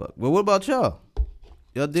crazy as fuck. Well, what about y'all?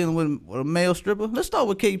 Y'all dealing with a male stripper? Let's start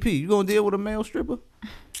with KP. You gonna deal with a male stripper?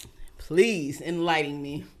 Please enlighten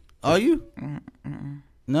me. Are you? Mm-mm.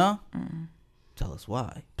 No? Mm-mm. Tell us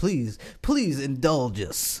why. Please indulge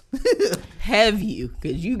us. Have you?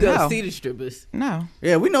 Because you go see the strippers. No.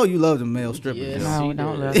 Yeah, we know you love the male strippers. Yes, no, we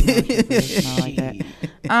don't love the male strippers. Not like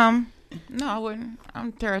that. No, I wouldn't.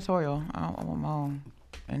 I'm territorial. I want my own.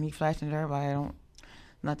 And he flashing to everybody.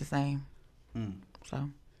 Not the same. So.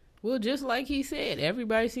 Well, just like he said,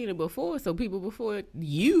 everybody's seen it before. So people before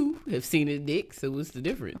you have seen his dick. So what's the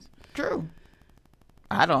difference? True.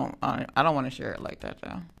 I don't want to share it like that,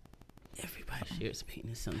 though. Everybody shares a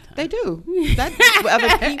penis sometimes. They do. That's for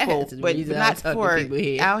other people, but not for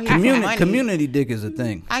out here. Community dick is a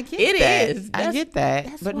thing. I get it that. Is. I get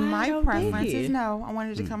that. But my preference is no. I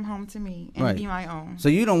wanted to come home to me and be my own. So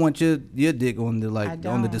you don't want your dick on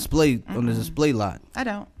the display lot. I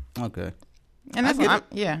don't. Okay. And that's what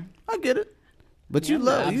I get it. But you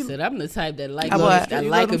love you. I'm the type that like I like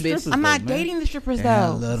a bitch. I'm not dating the strippers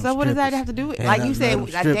though. So what does that have to do with? Like you said,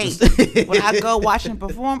 I date. Would I go watch and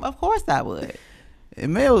perform? Of course I would.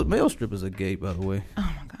 And male strippers are gay, by the way. Oh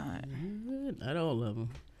my god. I don't love them.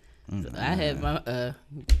 So I have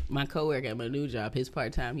my coworker at my new job. His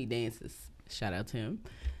part time he dances. Shout out to him.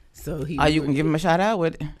 So he. You can give him a shout out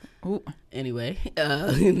with. Anyway,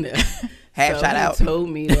 half shout out. He told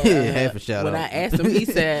me that half a shout when out. I asked him, he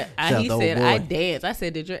said I dance. I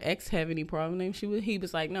said, did your ex have any problem? He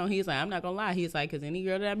was like, no. He's like, I'm not gonna lie. He's like, because any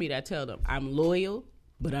girl that I meet, I tell them I'm loyal,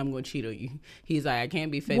 but I'm gonna cheat on you. He's like, I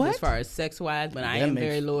can't be faithful as far as sex wise, but I am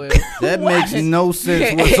very loyal. That makes no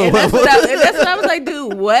sense whatsoever. That's what I was like,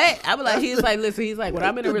 dude. What? I was like, he's like, listen. He's like, when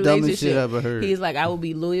I'm in a relationship, he's like, I will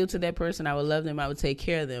be loyal to that person. I will love them. I will take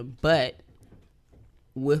care of them, but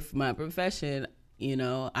with my profession,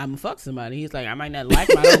 I'm fuck somebody. He's like, I might not like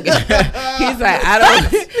my own guy. He's like,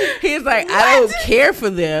 I don't care for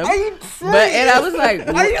them. Are you serious? And I was like,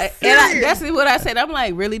 are you serious? That's what I said. I'm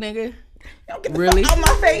like, really, nigga? Really? Out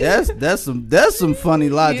my face. That's some funny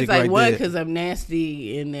logic. He's like, right one, there. because I'm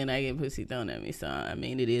nasty, and then I get pussy thrown at me. So I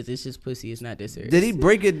mean, it's just pussy. It's not that serious. Did he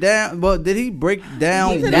break it down? But did he break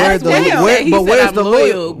down where's the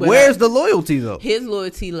loyalty though? His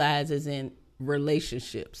loyalty lies is in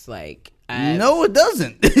relationships. Like, no, it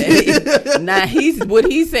doesn't. Nah, he's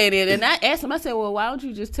saying it, and I asked him. I said, "Well, why don't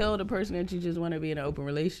you just tell the person that you just want to be in an open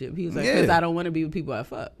relationship?" He's like, "Because I don't want to be with people I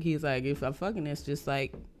fuck." He's like, "If I'm fucking, it's just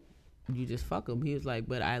like you just fuck them." He was like,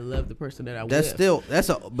 "But I love the person that I with."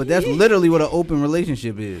 That's literally what an open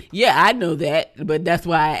relationship is. Yeah, I know that, but that's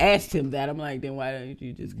why I asked him that. I'm like, then why don't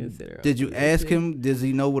you just consider? Did you ask him? Does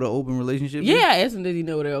he know what an open relationship is? Yeah, I asked him, does he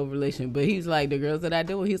know what an open relationship? But he's like, the girls that I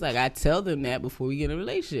deal with, he's like, I tell them that before we get in a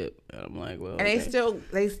relationship. And I'm like, well, and they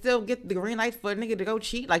still get the green light for a nigga to go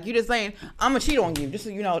cheat. Like, you just saying, I'm gonna cheat on you, just so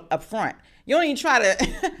you know up front. You don't even try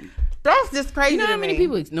to. That's just crazy. You know to how many me.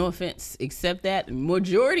 people, no offense, accept that?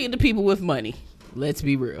 Majority of the people with money. Let's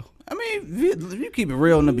be real. I mean, if you keep it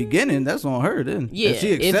real in the beginning, that's on her then. Yeah, if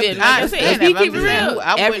she accepted like I said, if you keep it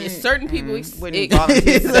I real, certain people, wouldn't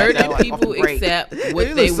volunteer for that, certain though, people off the break. accept what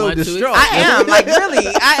You they look so want to distraught. accept. I am like really.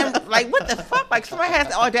 I am like, what the fuck? Like somebody has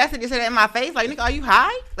the audacity to say that in my face. Like, nigga, are you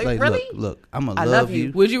high? Like really? Look, I'm gonna I love love you.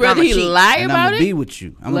 you. Would you rather I'ma he cheat. lie And I'm about gonna be it? with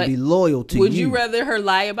you. I'm Like, gonna be loyal to you. Would you rather her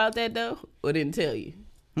lie about that though, or didn't tell you?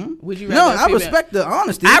 Would you rather? No, a I female- respect the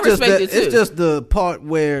honesty. I It's just respect that- it too. It's just the part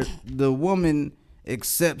where the woman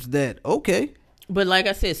accepts that. Okay, But like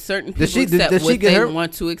I said, certain people Does she- accept does she what get they her-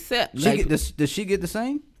 want to accept. does she get the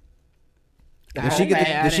same? Does she I get the,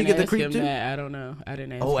 didn't does she get the ask creep him too? that. I don't know. I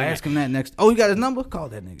didn't ask. Oh, him ask that. him that next. Oh, you got his number? Call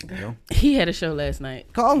that nigga, yo. He had a show last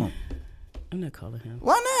night. Call him. I'm not calling him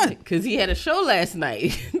Why not? because he had a show last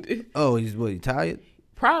night. Oh, he's what? He tired?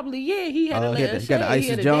 Probably, yeah. He had Oh, a he last got an show. He Isis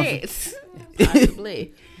had a Johnson? dance.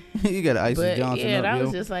 Possibly. You got an Isis But Johnson yeah, up, and I yo.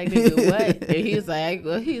 was just like, nigga, what? And he's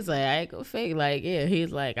like, I ain't gonna fake. Like, yeah,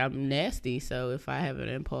 he's like, I'm nasty. So if I have an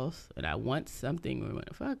impulse and I want something or want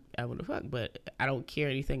to fuck, I want to fuck. But I don't care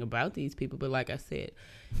anything about these people. But like I said,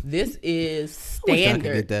 this is I wish I could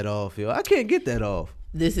standard. get that off, yo. I can't get that off.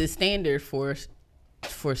 This is standard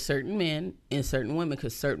for certain men and certain women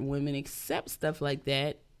because certain women accept stuff like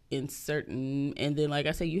that in certain. And then, like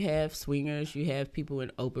I said, you have swingers, you have people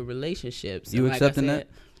in open relationships. You And accepting like I said,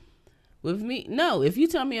 that? With me, no. If you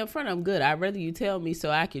tell me up front, I'm good. I'd rather you tell me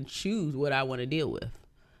so I can choose what I want to deal with.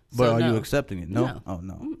 But So, are no. you accepting it? No. No. Oh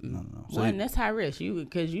no. No. So One, that's high risk.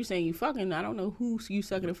 Because you saying you fucking. I don't know who you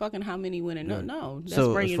sucking and fucking. How many women? No, Right. no. That's so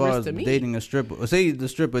as bringing far risk as to me. dating a stripper, say the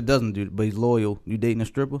stripper doesn't do it, but he's loyal. You dating a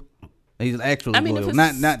stripper? He's actually I mean, loyal, if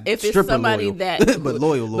not if it's stripper somebody loyal, that, but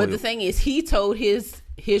loyal. But the thing is, he told his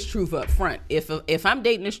truth up front. If I'm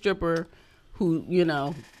dating a stripper, who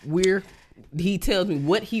he tells me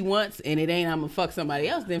what he wants, and it ain't I'm gonna fuck somebody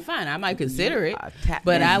else, then fine, I might consider it.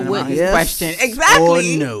 But I wouldn't. His question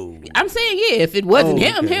exactly. Or no. I'm saying yeah. If it wasn't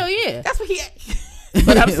him, okay. hell yeah. That's what he.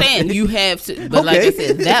 But I'm saying you have to. But like I Okay.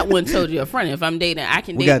 said, that one told you up front. If I'm dating, I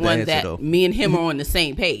can We date got the one answer, that though. me and him are on the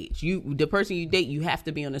same page. The person you date, you have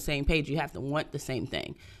to be on the same page. You have to want the same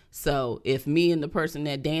thing. So if me and the person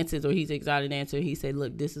that dances or he's an exotic dancer, he said,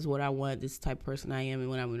 "Look, this is what I want. This is the type of person I am." And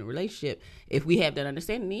when I'm in a relationship, if we have that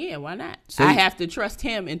understanding, then yeah, why not? So I you- have to trust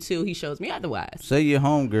him until he shows me otherwise. Say your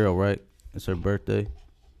homegirl, right? It's her birthday.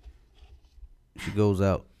 She goes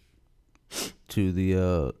out to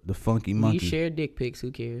the Funky We Monkey. share dick pics.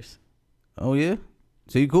 Who cares? Oh yeah.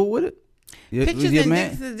 So you cool with it? Pictures your and man?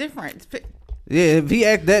 dicks is different. Yeah, if he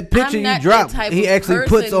act that picture I'm you not drop, the type he of actually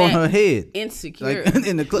puts person on that her head. Insecure. Like,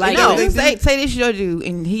 in the club. Like, No, they do. say this your dude,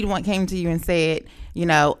 and he came to you and said,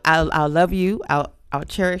 I'll love you, I'll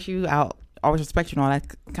cherish you, I'll always respect you and all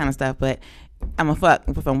that kind of stuff, but I'm a fuck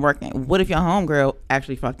if I'm working. What if your homegirl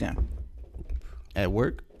actually fucked him? At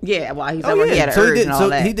work. Yeah, while he's Oh, over, yeah. he had an So he urge did- and all so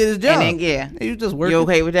that. he did his job. And then He was just working. You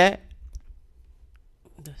okay with that?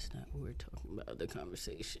 That's not what we're talking about. The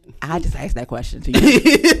conversation. I just asked that question to you.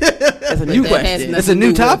 That's a new That has question. It's a nothing new to do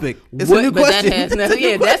with topic. It's a new but question. That has nothing,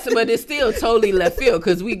 yeah, but it's still totally left field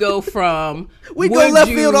because we go from We go would left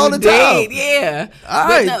you field all the date? time. Yeah, All but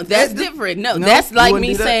right. no, that's That- different. No, No, that's you like wouldn't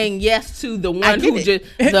me do that? saying yes to the one get who it.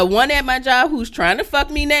 just the one at my job who's trying to fuck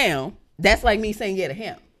me now. That's like me saying yeah to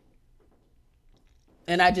him,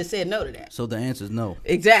 and I just said no to that. So the answer is no.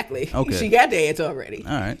 Exactly. Okay. She got the answer already.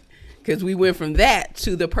 All right. Because we went from that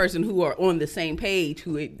to the person who are on the same page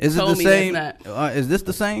who Is it told the me same? that's not. Is this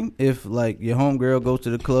the same? If like your homegirl goes to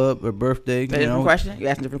the club or birthday, A different question? You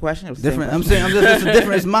asked a different question? It was the same Different. I'm question. saying it's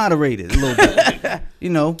different. It's moderated a little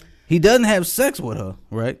bit. He doesn't have sex with her,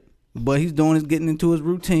 right? But he's getting into his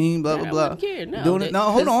routine, blah blah I blah. wouldn't care, no. Doing it. No,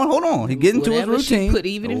 hold Because on. He getting into his Whatever she routine. put,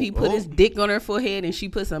 even if he put his dick on her forehead and she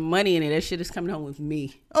put some money in it, that shit is coming home with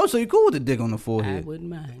me. Oh, so you cool with the dick on the I forehead? wouldn't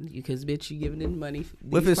mind because bitch, you giving it money.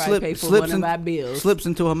 What if These it probably pay for one of my bills. slips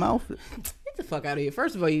into her mouth? Get the fuck out of here.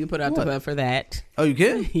 First of all, you can put out What? the butt for that. Oh, you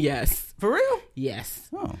can? Yes, For real? yes.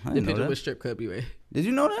 Oh, I didn't know Depending on that. what strip club you in. Did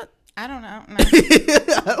you know that? I don't know. No.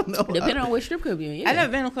 I don't know. Depending on what strip club you in. Yeah. I've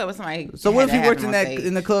never been in a club with somebody. So what if had he worked him in on that stage.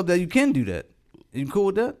 in the club that you can do that? You cool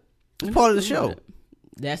with that? It's part of the show.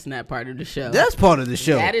 That's not part of the show. That's part of the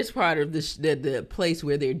show. That is part of the place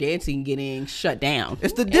where they're dancing getting shut down.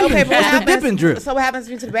 It's the dipping. Okay, but what it's the happens? dipping drip. So what happens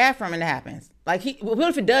if you to the bathroom and it happens? Like what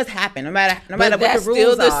if it does happen? No matter But what that's the rules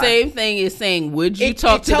still the are. same thing as saying, would you It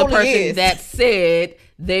talk to totally the person is. that said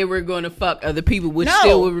they were going to fuck other people, which No,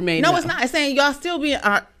 still would remain? no, it's not. It's saying y'all still being.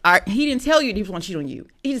 He didn't tell you he was going to cheat on you.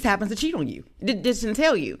 He just happens to cheat on you. Just didn't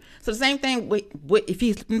tell you. So the same thing with if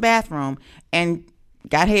he's in the bathroom and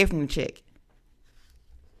got head from the chick.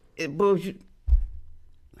 Would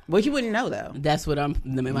Well, you wouldn't know though. That's what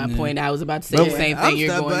my point. I was about to say the same thing.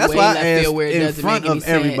 You're going that's way why left I asked field where it in doesn't front make any of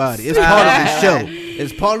sense. everybody. It's part of the show.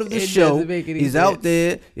 It's part of the show. Doesn't make any He's sense. out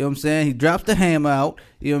there. You know what I'm saying? He drops the hammer out.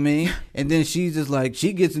 You know what I mean? And then she's just like,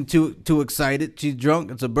 she gets too excited. She's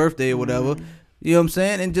drunk. It's her birthday or whatever. You know what I'm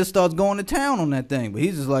saying? And just starts going to town on that thing. But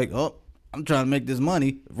he's just like, oh, I'm trying to make this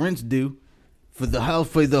money. Rent's due. For the house,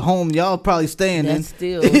 for the home y'all probably staying in. That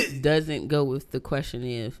still doesn't go with the question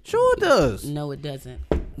if. Sure it does. No, it doesn't.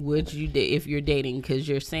 Would you if you're dating? Because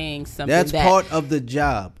you're saying something that's part of the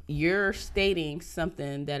job. You're stating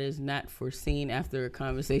something that is not foreseen after a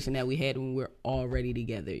conversation that we had when we're already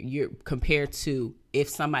together. You're compared to if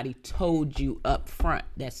somebody told you up front.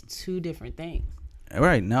 That's two different things. All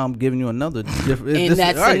right, now I'm giving you another different. And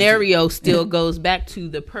that scenario still goes back to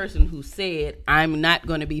the person who said, "I'm not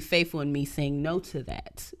going to be faithful," and me saying no to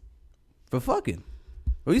that. For fucking.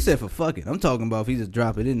 Well, you said for fucking. I'm talking about if he just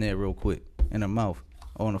drop it in there real quick in her mouth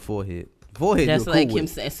or on the forehead. Forehead. That's you're like cool him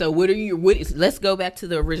with. saying. So what are you? Let's go back to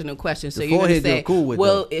the original question. So The you're going to forehead say, you're cool with,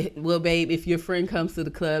 well, babe, if your friend comes to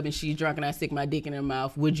the club and she's drunk and I stick my dick in her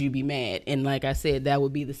mouth, would you be mad? And like I said, that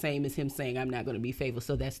would be the same as him saying, "I'm not going to be faithful."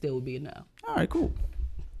 So that still would be a no. All right, cool.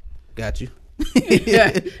 Got you.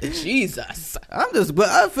 Jesus. But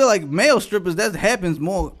I feel like male strippers, that happens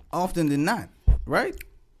more often than not, right?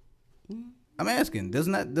 I'm asking. Does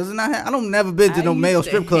it not happen? I don't never been to no male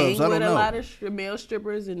strip clubs, so I don't know. A lot of male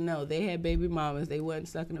strippers, and no, they had baby mamas. They wasn't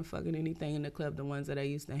sucking and fucking anything in the club. The ones that I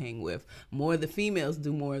used to hang with, more the females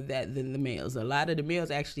do more of that than the males. A lot of the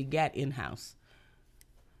males actually got in house.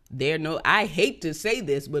 I hate to say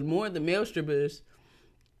this, but more of the male strippers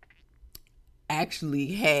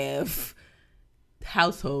actually have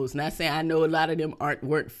households. Not saying I know a lot of them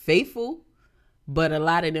weren't faithful, but a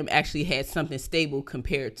lot of them actually had something stable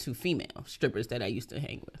compared to female strippers that I used to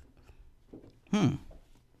hang with.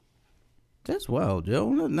 That's wild, Joe.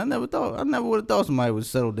 I never would have thought somebody would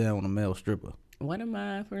settle down with a male stripper. One of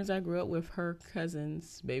my friends I grew up with, her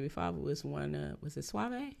cousin's baby father was one. Was it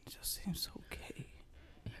Suave? Just seems so gay.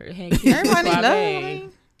 Everybody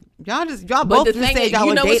love. Y'all both just said y'all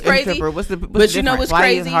would date a stripper. What's the difference? Why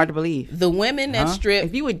is it hard to believe? The women that strip.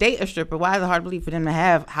 If you would date a stripper, why is it hard to believe for them to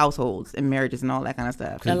have households and marriages and all that kind of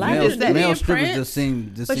stuff? A lot of of male strippers just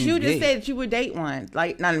seem But you just gay. said that you would date one,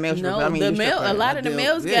 like not a male stripper. No, I mean, a lot of the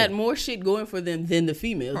males got more shit going for them than the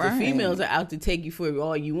females. Right. The females are out to take you for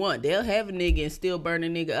all you want. They'll have a nigga and still burn a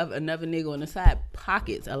nigga up, another nigga on the side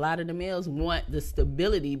pockets. A lot of the males want the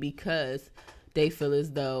stability because they feel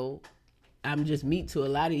as though I'm just meat to a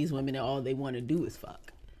lot of these women and all they want to do is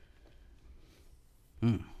fuck.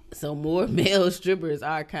 So more male strippers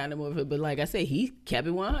are kind of more, but like I said, he kept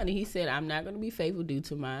it 100. He said, "I'm not going to be faithful due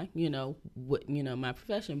to my, my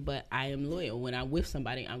profession, but I am loyal. When I'm with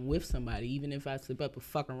somebody, I'm with somebody. Even if I slip up and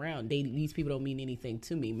fuck around, these people don't mean anything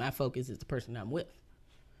to me. My focus is the person I'm with."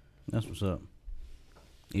 That's what's up.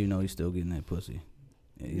 Even though he's still getting that pussy,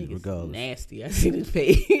 regardless. Nasty. I seen his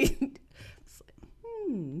page. It's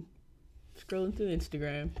like, Scrolling through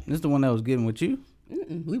Instagram. This is the one that was getting with you?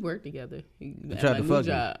 We work together. He tried to fuck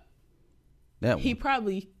job. That one. He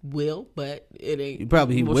probably will, but it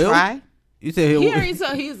ain't. He will try. You said He already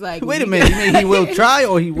saw. He's like, wait a minute. You mean he will try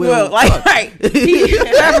or he will? Right.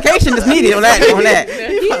 Clarification is needed on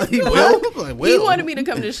that. He will. He wanted me to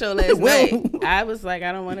come to the show last night. I was like,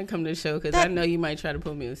 I don't want to come to the show because I know you might try to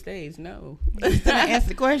put me on stage. No. Answer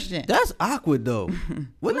the question. That's awkward though.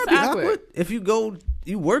 Wouldn't that be awkward? If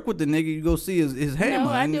you work with the nigga, you go see his hammer. No,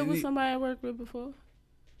 I did with somebody I worked with before.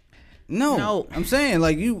 No, I'm saying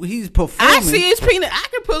like he's performing. I see his penis. I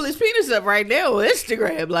can pull his penis up right now on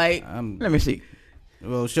Instagram. Like, let me see.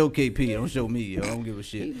 Well, show KP. Don't show me. Yo. I don't give a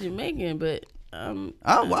shit. He's Jamaican, but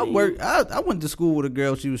I went to school with a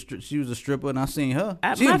girl. She was a stripper, and I seen her.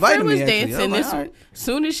 She my invited friend was me. dancing. Like, right.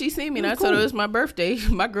 Soon as she seen me, and I told her it was my birthday.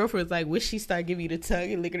 My girlfriend was like, "Wish she started giving you the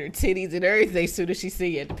tongue and licking her titties and everything." Soon as she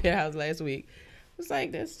seen you at the penthouse last week, I was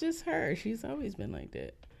like, "That's just her. She's always been like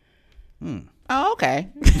that." Oh, okay.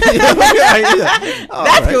 That's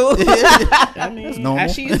cool. I mean, that's normal.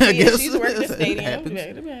 She's worked the stadium.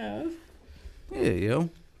 Yeah, yo.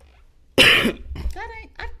 That's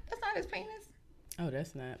not his penis. Oh,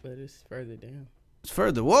 that's not, but it's further down. It's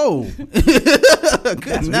further. Whoa.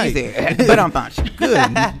 Good night. But I'm punch.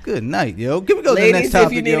 Good night, yo. Can we go Ladies, to the next topic,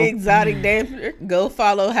 if you need an exotic dancer, go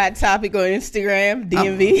follow Hot Topic on Instagram,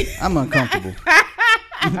 DMV. I'm uncomfortable.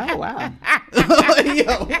 Oh, wow.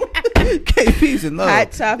 Yo. KP's in love.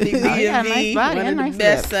 Hot Topic DMV, one of the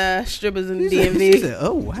best strippers in the DMV. She said,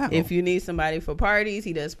 oh, wow. If you need somebody for parties,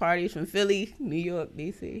 he does parties from Philly, New York,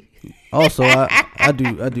 DC. Also, I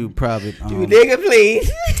do private. You nigga,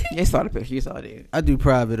 please. You saw the picture. You saw it. I do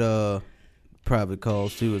private private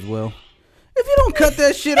calls too as well. If you don't cut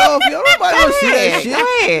that shit off, yo, nobody want to see that shit.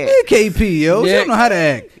 Go ahead. Hey, KP, yo, she don't know how to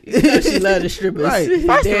act. She love the strippers. Right.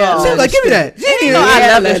 First of all, She like, give me that. She didn't even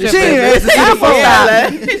I love the She didn't even ask to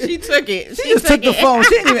see the phone. She took it. She just took the phone. She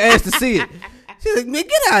didn't even ask to see it. She's like, man,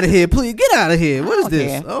 get out of here, please. Get out of here. What is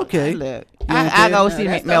this? Okay. Look, I go see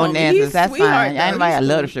that's Mel the dancers. homie. That's He's fine. sweetheart, Anybody, I though.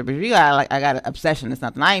 love the strippers. You got like, I got an obsession or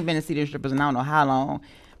something. I ain't been to see the strippers and I don't know how long.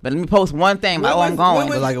 But let me post one thing about I'm going. when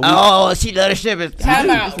was- like a week? Oh, she love the strippers. Time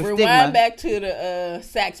out. It's a Rewind stigma. back to the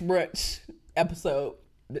Sax Brunch episode.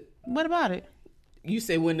 What about it? You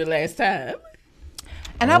said when the last time?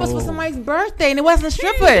 And that was for somebody's birthday, and it wasn't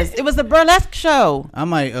strippers. It was a burlesque show. I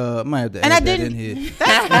might have to And add I that didn't. in here.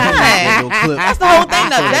 That's fine. That little clip. That's the whole thing.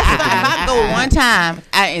 Though. That's fine. If I go one time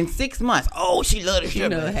in 6 months, oh, she love the You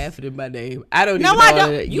strippers. know half of it by name. I don't No, even know I all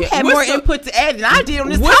don't. that. You Yeah, had what's more the- input to add than I did on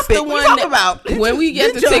this What's topic. the What one you talking that- about? when we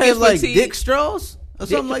get the Didn't y'all tickets have for like T? dick straws or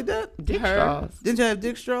something like that? Dick Her. straws. Didn't you have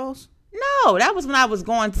dick straws? No, that was when I was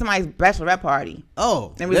going to somebody's bachelorette party.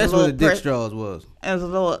 Oh, There was that's a what the little dick straws was. It was a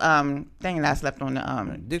little thing that I slept on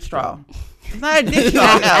the Dick straw. straw. It's not a dick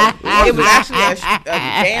straw, no. It was actually a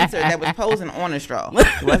dancer that was posing on a straw.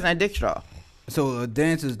 It wasn't a dick straw. So a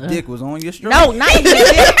dancer's dick was on your straw? No, not even a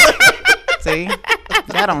dick. See?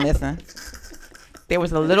 Y'all don't listen. There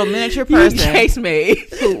was a little miniature person Chase made.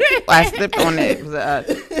 who I slipped on it. It was a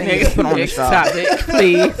thing you put on the Next straw. topic,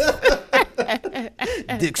 please.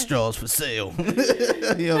 Dick straws for sale. You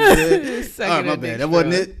know what I'm saying? Sucking All right, my a bad. dick That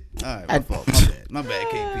wasn't straw. it? All right, my fault. My bad. My bad,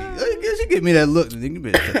 KP. She give me that look. You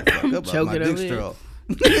better shut the fuck up about my choking dick over straw.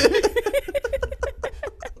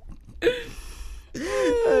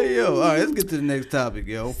 Hey, yo, all right, let's get to the next topic,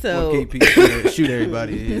 yo. So- Before KP shoot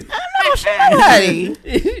everybody in here. No, shut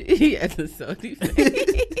He has a salty face.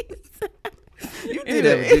 You did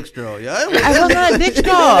have a dick straw, yo. I wasn't a dick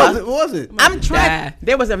straw. What was it? I'm trying. Die.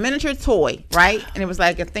 There was a miniature toy, right? And it was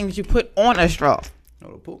like a thing that you put on a straw.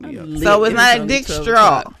 Oh, pull me up. So it's not a on dick 12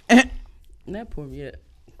 straw. o'clock. That poor me up.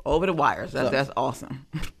 Over the wires. That's awesome.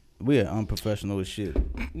 We are unprofessional as shit.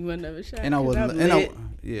 You want another shot? And I 'Cause wasn't. I'm And I, lit.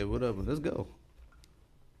 yeah, whatever. Let's go.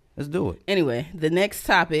 Let's do it. Anyway, the next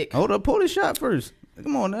topic. Hold up, pull this shot first.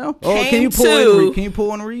 Come on now. Came Can you pull to- and read? Can you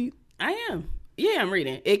pull and read? I am. Yeah, I'm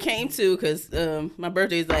reading. It came to because my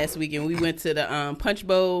birthday is last week, and we went to the Punch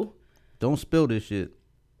Bowl Don't spill this shit.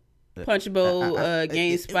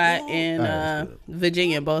 game spot in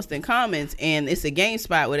Virginia, Boston Commons, and it's a game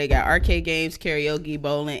spot where they got arcade games, karaoke,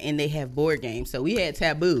 bowling, and they have board games. So we had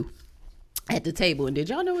Taboo at the table, and did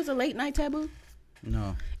y'all know it's a late night Taboo?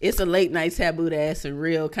 No. It's a late night Taboo that has some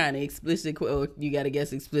real kind of explicit, or you got to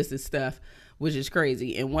guess explicit stuff, which is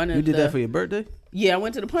crazy. And one of You did that for your birthday? yeah, I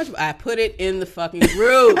went to the Punch Bowl. I put it in the fucking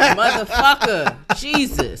group, motherfucker.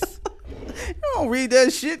 Jesus. You don't read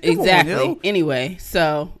that shit. Come Exactly. on, yo. Anyway,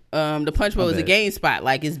 so the Punch Bowl My is a bad. game spot.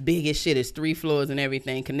 Like, it's big as shit. It's 3 floors and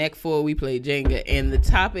everything. Connect 4, we played Jenga. And the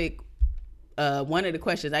topic, one of the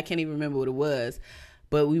questions, I can't even remember what it was,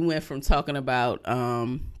 but we went from talking about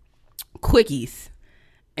quickies.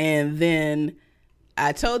 And then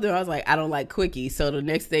I told them, I was like, I don't like quickies. So the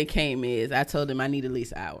next day came is, I told them I need at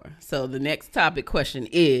least an hour. So the next topic question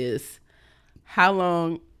is, how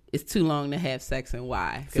long is too long to have sex and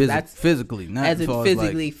why? 'Cause that's physically, not as in far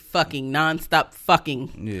physically as fucking nonstop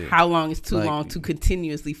fucking. Yeah. How long is too Like, long to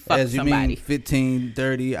continuously fuck as you somebody? mean 15,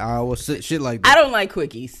 30 hours, shit like I that. don't like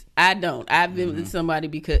quickies. I don't. I've been with somebody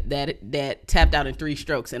because that tapped out in 3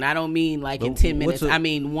 strokes, and I don't mean like in But 10 what's minutes. a- I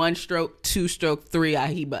mean 1 stroke, 2 stroke, 3.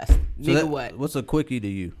 He bust. So Nigga, that- what? What's a quickie to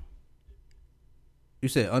you? You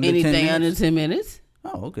said under 10 Anything minutes? under 10 minutes?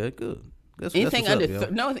 Oh, okay, good. That's Anything what's under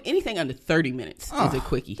up, yo. anything under 30 minutes is a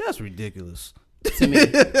quickie That's ridiculous. to me.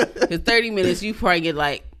 Because 30 minutes, you probably get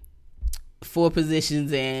like 4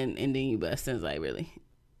 positions and then you bust. And it's like, really?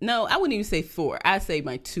 No, I wouldn't even say 4. I'd say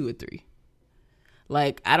my 2 or 3.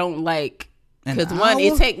 Like, I don't like, because An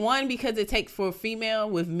one, because it takes for a female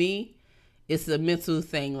with me, it's a mental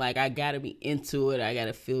thing. Like, I gotta be into it. I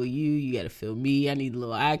gotta feel you gotta feel me. I need a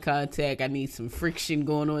little eye contact. I need some friction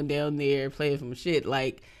going on down there, playing some shit.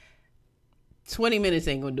 Like, 20 minutes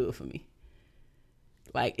ain't gonna do it for me.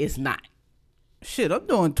 Like, it's not. Shit, I'm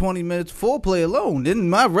doing 20 minutes foreplay alone. Then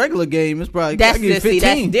my regular game is probably That's I get 15.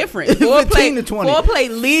 that's different. 15 Foreplay to 20.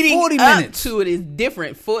 Foreplay leading 40 up minutes. to it is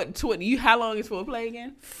different. How long is foreplay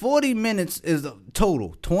again? 40 minutes is the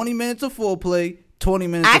total. 20 minutes of foreplay, 20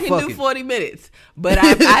 minutes. I can do 40 minutes, but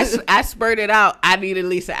I spurred it out. I need at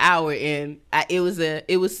least an hour, and it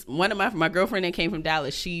was one of my girlfriend that came from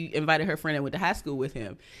Dallas. She invited her friend and went to high school with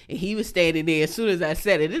him, and he was standing there. As soon as I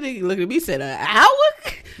said it, the nigga looked at me and said, "An hour?"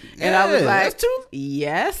 And I was like, that's true.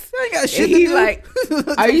 "Yes." I ain't got shit and he to do. like,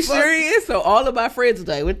 "Are you serious?" So all of my friends was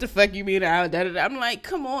like, "What the fuck you mean an hour?" I'm like,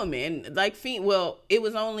 "Come on, man!" Like, well, it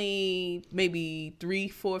was only maybe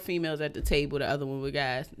 3-4 females at the table. The other one were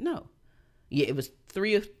guys. No. Yeah, it was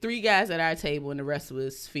three guys at our table, and the rest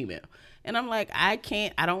was female. And I'm like, I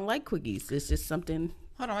don't like quickies. It's just something.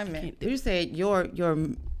 Hold on wait a minute. You said your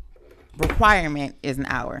requirement is an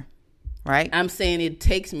hour, right? I'm saying it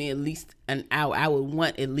takes me at least an hour. I would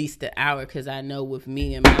want at least an hour because I know with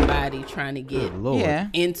me and my body trying to get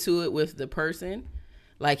into it with the person,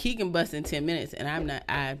 like he can bust in 10 minutes, and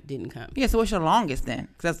I didn't come. Yeah, so what's your longest then?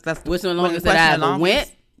 That's what's the longest that I ever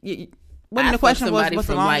went? When the question was, what's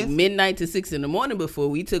from the longest? Like midnight to 6 in the morning before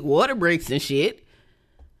we took water breaks and shit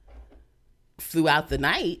throughout the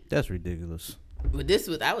night. That's ridiculous. But this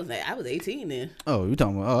was I was 18 then. Oh, you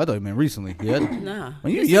talking about? Oh, I thought you meant recently. Yeah. Nah.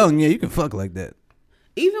 When you're young, you can fuck like that.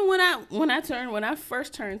 Even when I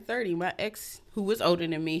first turned 30, my ex, who was older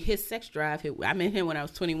than me, his sex drive. I met him when I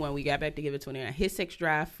was 21. We got back together at 29. His sex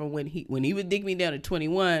drive from when he would dig me down to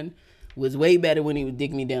 21. Was way better when he would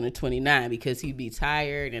dig me down to 29 because he'd be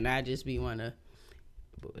tired and I just be wanna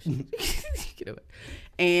bullshit. Get away.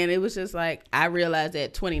 And it was just like I realized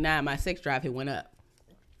at 29 my sex drive had went up,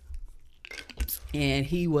 and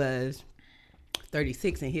he was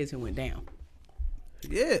 36 and his had went down.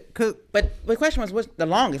 Yeah, but the question was, what's the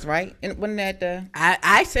longest, right? And wasn't that the?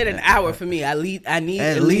 I said an hour for me. I need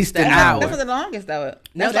at least an hour. hour. That's not the longest though.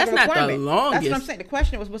 No, that's not the longest. That's what I'm saying. The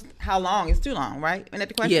question was how long is too long, right? And that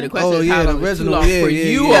the question. Yeah, the question is how long is too long for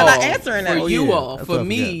you all. You're not answering that. For you all. For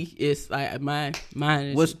me, it's like mine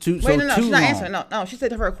is. What's too? Wait, no, she's not answering. No, she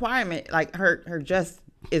said her requirement, like her just.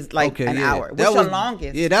 Is like an hour. What's your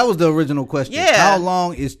longest? Yeah, that was the original question. Yeah. How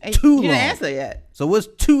long is too long? You didn't answer yet. So what's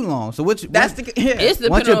too long? So It's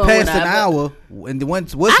once you're past an hour, and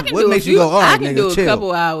what makes you go, all right, nigga, chill. I can do a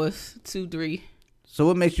couple hours, 2-3. So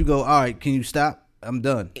what makes you go, all right, can you stop? I'm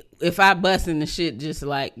done. If I bust in the shit, just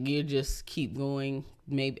like you just keep going,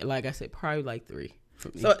 maybe like I said, probably like 3 for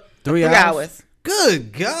me. So 3 hours.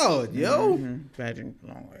 Good God, yo. Imagine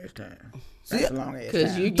long ass time. That's a long ass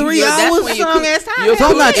time. 3 hours? That's a long ass time. So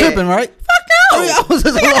I'm not tripping, right? Fuck no. 3 hours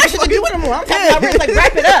is a long shit to do with them more. I'm talking about really, like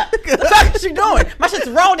wrap it up. What the fuck is you doing? My shit's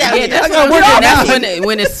rolled down. Yeah, that's what I'm saying. That's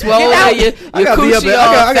when it's swollen. Your coochie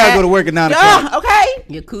I gotta go to work at 9 o'clock. Okay.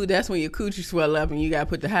 That's when your coochie swell up and you gotta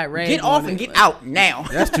put the hot rag. Get off and get out now.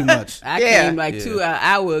 That's too much. I came like 2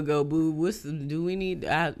 hour ago, boo. Do we need?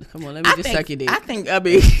 Come on, let me just suck your dick. I think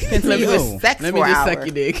continuous sex let me just suck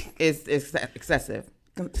your dick. Is excessive.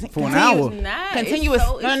 For an hour. Continuous.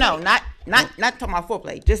 No, not talking about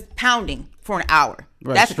foreplay. Just pounding for an hour.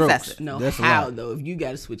 Right, that's strokes. excessive. No, that's how though? If you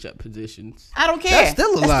got to switch up positions, I don't care. That's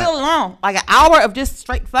still a lot. That's still long. Like an hour of just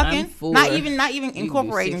straight fucking. Not even do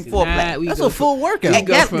incorporating 69. foreplay. That's a full workout.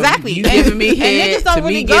 Exactly. You giving me head and niggas don't to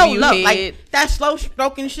really me go giving you look head. like that slow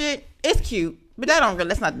stroking shit. It's cute, but that don't.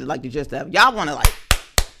 That's not like the gist of it. Y'all want to like.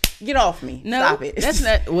 Get off me. No, stop it. That's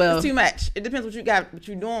not well. It's too much. It depends what you got, what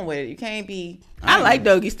you doing with it. You can't be. I like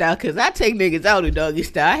doggy style because I take niggas out of doggy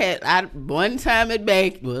style. I one time at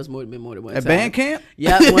band. Well, it's been more than one time. At band camp?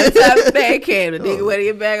 Yeah, one time at band camp. The nigga went in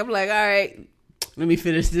your bag. I'm like, all right, let me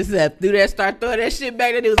finish this up. Do that, start throwing that shit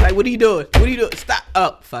back. That nigga was like, what are you doing? What are you doing? Stop.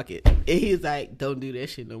 Oh, fuck it. And he's like, don't do that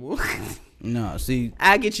shit no more. No, see,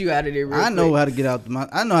 I get you out of there. I know how to get out.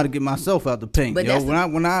 I know how to get myself out the paint. But yo,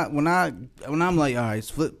 when I'm like, all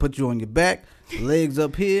right, put you on your back, legs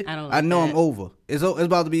up here. I know I'm over. It's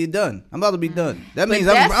about to be done. I'm about to be done. That means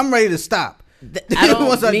I'm ready to stop.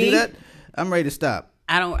 Once I do that, I'm ready to stop.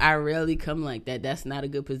 I rarely come like that. That's not a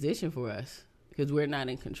good position for us because we're not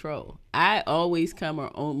in control. I always come,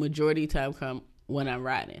 or majority of the time come when I'm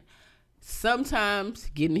riding. Sometimes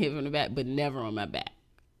getting hit from the back, but never on my back.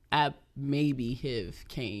 I maybe have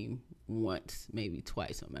came once, maybe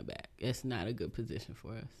twice on my back. That's not a good position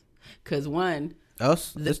for us. Cause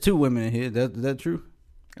there's 2 women in here. Is that true?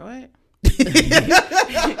 Go ahead.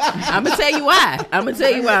 I'm gonna tell you why. I'm gonna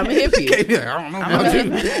hit you. I'm gonna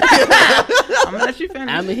let you finish.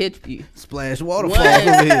 I'm gonna hit you. Splash waterfall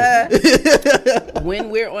over here. When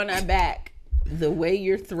we're on our back, the way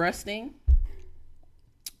you're thrusting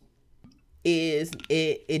is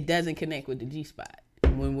it doesn't connect with the G spot.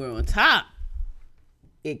 When we're on top,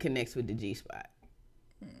 it connects with the G spot.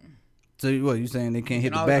 So what you saying? They can't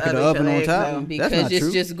hit the back of the oven on top? Because That's not it's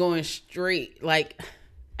true. just going straight. Like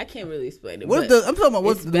I can't really explain it. I'm talking about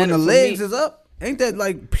when the legs is up. Ain't that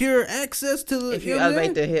like pure access to the? If you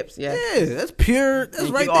elevate the hips, yeah. Yeah, that's pure. That's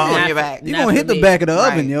right there. On your back. You gonna hit the back of the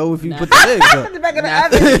oven, yo. If you put the legs up. The back of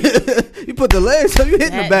the oven. You put the legs up, you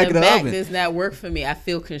hitting the back of the oven. The back does not work for me. I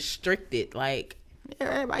feel constricted. Like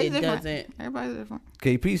everybody's different. Everybody's different.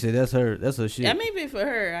 KP said that's her shit. That may be for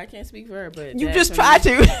her. I can't speak for her, but you just try to.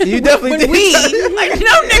 You definitely did. Like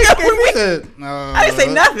no nigga. I didn't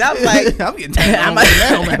say nothing. I was like, I'm getting tired.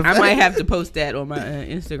 I might have to post that on my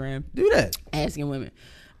Instagram. Do that. Asking women,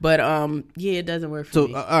 but yeah, it doesn't work for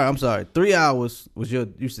me. All right, I'm sorry. 3 hours was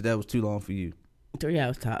you said that was too long for you. 3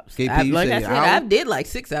 hours tops. KP, Like I said, I did like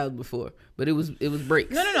 6 hours before, but it was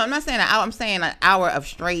breaks. No. I'm not saying an hour. I'm saying an hour of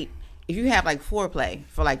straight. If you have like foreplay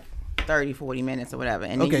for like 30, 40 minutes or whatever,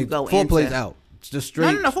 and then you go into foreplay's out. It's just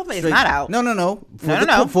straight. No, foreplay is not out. No.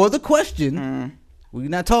 For the question, we're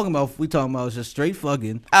not talking about. We talking about just straight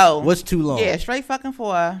fucking. Oh, what's too long? Yeah, straight fucking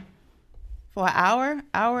for an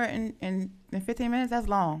hour and 15 minutes. That's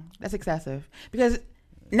long. That's excessive because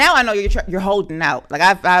now I know you're holding out. Like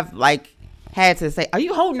I've like had to say, are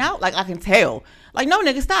you holding out? Like I can tell. Like no,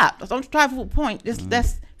 nigga, stop. Don't try for a point. Just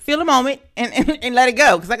let's feel the moment and let it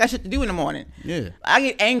go because I got shit to do in the morning. Yeah, I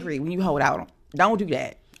get angry when you hold out. Don't do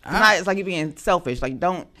that. It's like you're being selfish. Like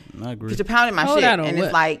don't. I agree. Because you're pounding my shit and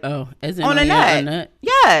it's like as in on a nut.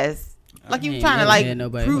 Yes, like you trying to like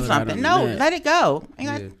prove something. No, let it go.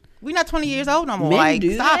 We're not 20 years old no more. Men like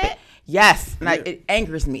do stop that? it. Yes, like it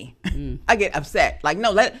angers me. I get upset. Like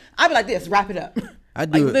no, I be like this. Wrap it up. I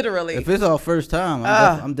do like, literally. If it's our first time,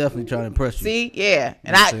 I'm definitely trying to impress you. See, yeah,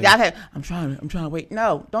 and I'm trying to wait.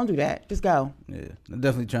 No, don't do that. Just go. Yeah, I'm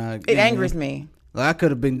definitely trying. It angers me. Like I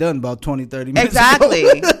could have been done about 20, 30 minutes exactly.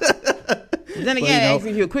 ago. Then again, it angers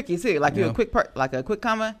me if you're a quickie too. Like you're a quick like a quick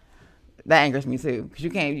comer. That angers me too because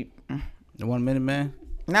you can't. The 1 minute man.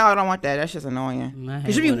 No, I don't want that. That's just annoying.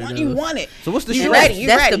 Because you want it. So what's the short?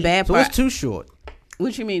 That's the bad part. So what's too short?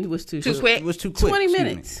 What you mean? What's too short? Quick? What's too quick? 20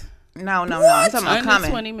 minutes. No. I'm talking about Under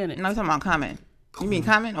coming. 20 minutes. No, I'm talking about coming. You mean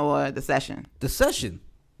coming or the session? The session.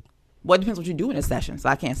 Well, it depends what you do in a session, so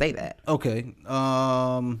I can't say that. Okay.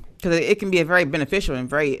 Because it can be a very beneficial and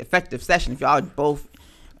very effective session if y'all both.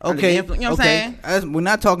 Okay. You know what I'm saying? We're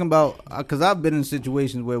not talking about because I've been in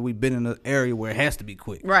situations where we've been in an area where it has to be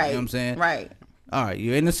quick. Right. You know what I'm saying? Right. All right.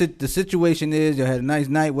 You're in the situation is you had a nice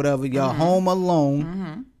night, whatever. Y'all home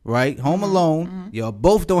alone, right? Home alone. Y'all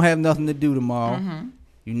both don't have nothing to do tomorrow.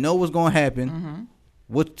 You know what's gonna happen.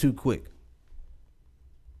 What's too quick?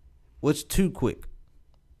 What's too quick?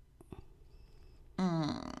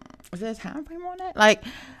 Is there a time frame on that? Like,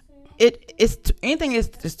 anything is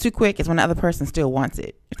too quick is when the other person still wants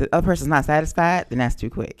it. If the other person's not satisfied, then that's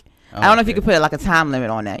too quick. I don't know if you could put like a time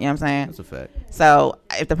limit on that. You know what I'm saying? That's a fact. So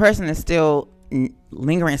if the person is still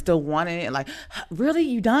lingering, still wanting it, like, really,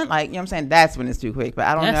 you done? Like, you know what I'm saying? That's when it's too quick. But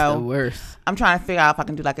I don't know. That's the worst. I'm trying to figure out if I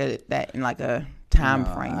can do that in like a time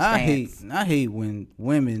frame. I hate when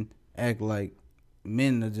women act like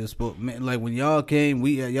men are just like when y'all came,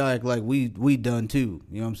 y'all act like we done too.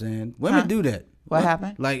 You know what I'm saying? Women do that. What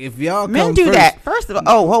happened? Like if y'all men do that first of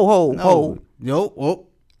all. Yo.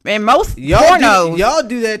 And most y'all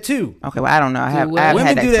do that too. Okay, well I don't know. I've women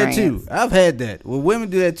had that do that experience. too. I've had that. Well, women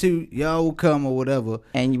do that too. Y'all will come or whatever,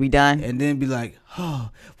 and you be done, and then be like, "Oh,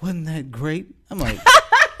 wasn't that great?" I'm like,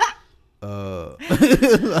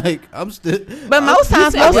 like I'm still. But most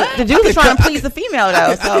times, the dude is trying to please the female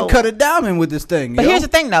though. I can cut a diamond with this thing. But here's the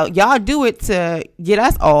thing though, y'all do it to get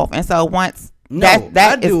us off, and so once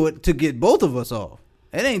I do it to get both of us off.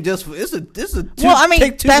 It ain't just for it's a well, I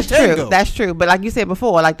mean, that's true. That's true. But like you said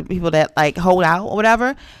before, like the people that like hold out or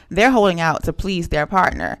whatever, they're holding out to please their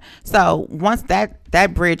partner. So once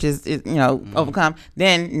that bridge is overcome,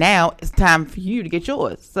 then now it's time for you to get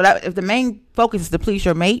yours. So that if the main focus is to please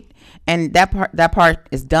your mate and that part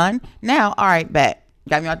is done, now all right, bet.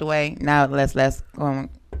 Got me out the way. Now let's go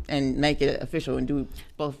and make it official and do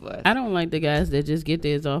both of us. I don't like the guys that just get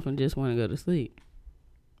theirs off and just want to go to sleep.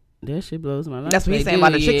 That shit blows my mind. That's what he's saying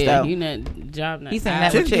about the chicks, though. You not job not. He's saying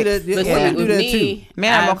that with chicks. Women do that too.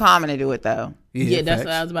 Men are more common to do it though. Yeah, that's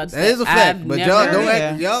what I was about to say. That is a fact, but y'all don't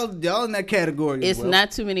act, y'all in that category. It's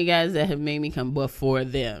not too many guys that have made me come before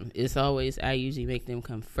them. It's always I usually make them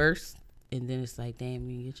come first. And then it's like, damn,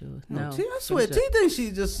 you get yours. No, I swear, T thinks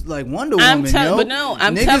she's just like Wonder Woman, But no,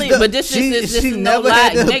 I'm telling you, but this is no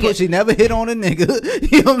lie. She never hit on a nigga.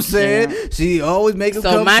 You know what I'm saying? Yeah. She always makes him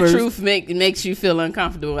come first. So my truth makes you feel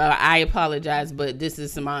uncomfortable. I apologize, but this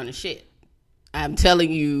is some honest shit. I'm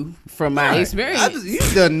telling you from my experience.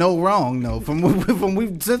 You've done no wrong, though.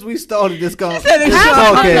 Since we started this call. I'm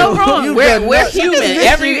no wrong. We're human.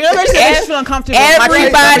 Everybody's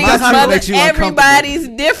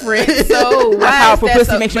different. So why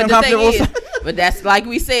pussy makes you uncomfortable. But that's like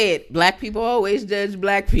we said, black people always judge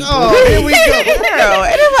black people. Oh, here we go. Girl,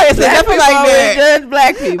 anybody said Black nothing people like always that. judge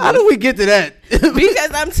black people. How do we get to that?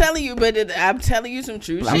 Because I'm telling you, I'm telling you some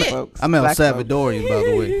true Black shit. folks. I'm El Black folks. Salvadorian,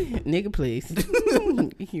 by the way. Nigga, please.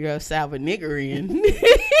 You're El Salvadorian.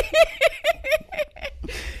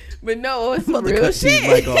 But no, it's some real shit.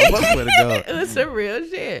 Mic off. I swear to God. It's some real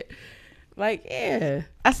shit. Like, yeah.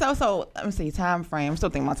 So let me see, time frame. I'm still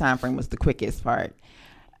thinking my time frame was the quickest part.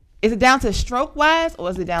 Is it down to stroke wise,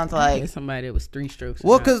 or is it down to like somebody that was 3 strokes?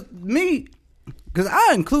 Well, because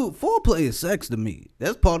I include foreplay is sex to me.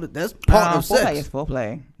 That's part of foreplay sex. is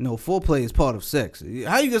foreplay. No, foreplay is part of sex.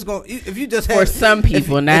 How you just going if you just For some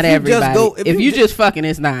people, not everybody. If you just fucking,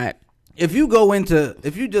 it's not. If you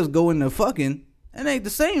just go into fucking, it ain't the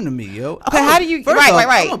same to me, yo. Okay, how do you? First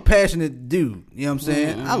Right. I'm a passionate dude. You know what I'm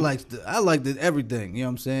saying? Mm-hmm. I like everything. You know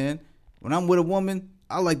what I'm saying? When I'm with a woman,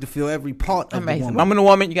 I like to feel every part of the woman. I'm in a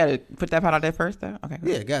woman. You got to put that part out there first, though. Okay.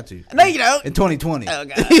 Yeah, got to. No, you don't. In 2020. Oh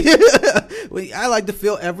God. Well, I like to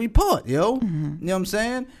feel every part, yo. Mm-hmm. You know what I'm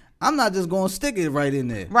saying? I'm not just gonna stick it right in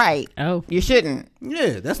there. Right. Oh, you shouldn't.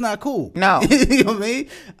 Yeah, that's not cool. No. You know what I mean?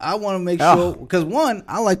 I want to make sure, because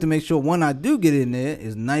I like to make sure when I do get in there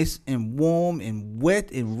is nice and warm and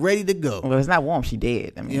wet and ready to go. Well, it's not warm. She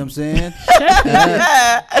dead. I mean, You know what I'm saying?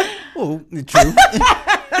 Well, true.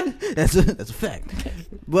 That's a fact.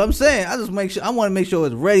 But I'm saying, I want to make sure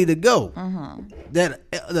it's ready to go. That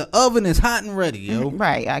the oven is hot and ready, yo.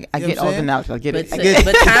 Right. I You know get what I'm all the saying? knowledge. I get but, it.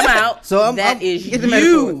 but time out. So that is get the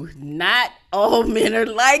you. Not all men are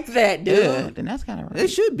like that, dude. Yeah, then that's kind of. It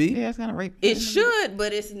should be. Yeah, that's kind of rape. It should,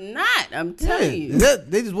 but it's not. I'm telling you.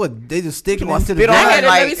 They just sticking You want into spit the on I her had to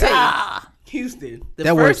let me like, tell you. Houston.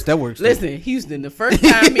 That works. Listen, Houston. The first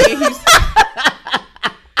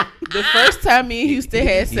time me and Houston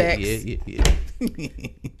had sex. Yeah.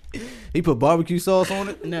 He put barbecue sauce on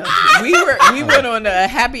it. No, we went on a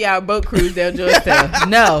happy hour boat cruise down Georgetown.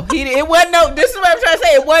 No, it wasn't no. This is what I'm trying to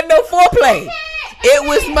say. It wasn't no foreplay. It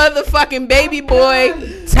was motherfucking baby boy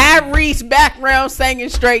Tyrese background singing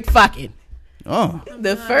straight fucking. Oh,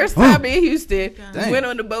 The first time in Houston, Dang. we went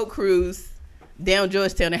on the boat cruise down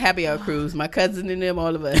Georgetown, a happy hour cruise. My cousin and them,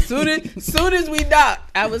 all of us. Soon as we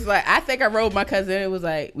docked, I was like, I think I rode my cousin. It was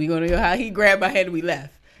like, we going to your house. He grabbed my hand and we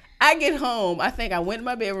left. I get home. I think I went in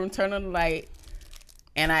my bedroom, turned on the light,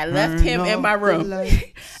 and I left him in my room.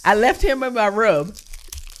 I left him in my room.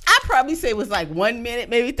 I probably say it was like 1 minute,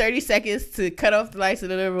 maybe 30 seconds to cut off the lights in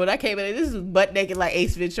the living room. I came in, this was butt naked like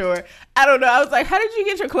Ace Ventura. I don't know. I was like, how did you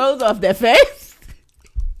get your clothes off that fast?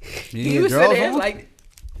 He was sitting there like,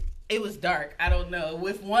 it was dark. I don't know.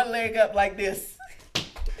 With one leg up like this.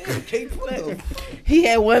 He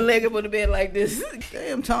had one leg up on the bed like this.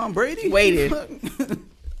 Damn, Tom Brady. Waited.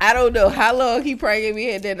 I don't know how long he probably gave me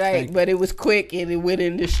head that night, but it was quick and it went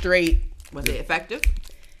into straight. Was it effective?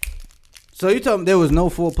 So you told me there was no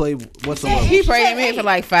foreplay whatsoever. He probably gave me head for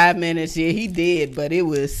like 5 minutes. Yeah, he did, but it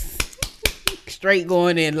was straight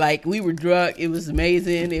going in. Like, we were drunk. It was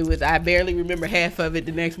amazing. I barely remember half of it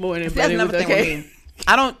the next morning, but That's it was another thing okay. with me.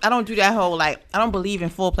 I don't do that whole like I don't believe in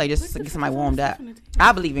foreplay just to get somebody warmed up.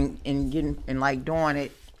 I believe in getting and like doing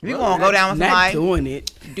it. If you gonna go down with Not somebody, doing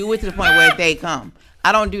it. do it to the point where they come.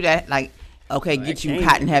 I don't do that like okay, get you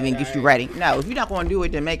hot and heavy and get you ready. No, if you're not gonna do it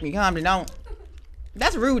to make me come, then don't.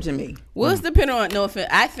 That's rude to me. Well, it's depending on no offense.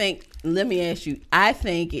 I think. Let me ask you. I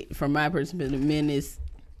think from my perspective, men is.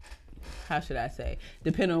 How should I say?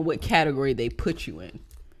 Depending on what category they put you in.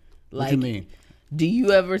 Like, What you mean? Do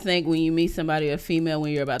you ever think when you meet somebody, a female,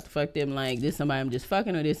 when you're about to fuck them, like, this somebody I'm just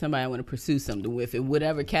fucking, or this somebody I want to pursue something with? In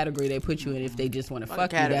whatever category they put you in, if they just want to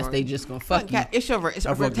fuck you, that's they just gonna fuck you. It's a fuck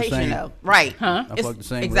the reputation same. though, right? Huh? I fuck the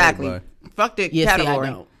same. Exactly. Way, Fuck the Yes, see, I category.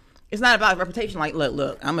 don't. It's not about reputation. Like,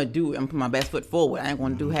 look, I'm gonna do it. I'm gonna put my best foot forward. I ain't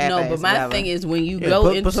gonna do half. No, but my thing is when you Yeah,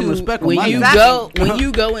 go put some into respect on when my you name. go when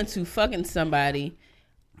you go into fucking somebody,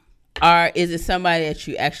 is it somebody that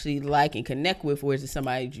you actually like and connect with, or is it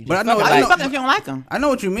somebody that you just But I know- fucking Why I you know- fucking if you don't like them? I know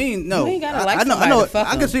what you mean. No, You ain't gotta like I know. I somebody know. to fuck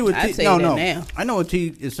I can them. see what I'd T. say No, that no. now. I know what T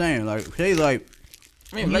is saying. Like, say, like,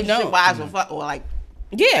 I mean, You relationship don't. wise, or like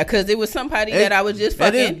Yeah, because it was somebody that I was just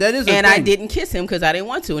that is- fucking, that is a and I thing. didn't kiss him because I didn't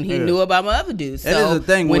want to, and he Yeah. knew about my other dudes. That So is a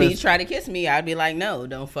thing when where he it's- tried to kiss me, I'd be like, no,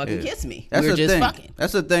 don't fucking yeah. kiss me. That's We're the just thing. fucking.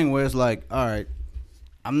 That's the thing where it's like, all right,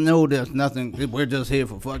 I know there's nothing. We're just here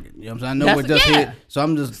for fucking. You know what I'm saying? I know That's- we're just yeah. here. So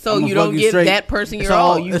I'm just. So I'm you gonna don't fuck give straight. that person It's your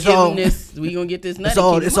all. You it's give all- him this. We gonna get this nut. It's and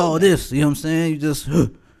all. keep It's it all moving. this. You know what I'm saying? You just.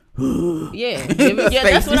 Yeah, give it, yeah,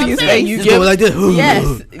 that's what I'm Face. saying. You Just give go like this.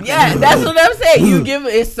 Yes, yeah, that's what I'm saying. You give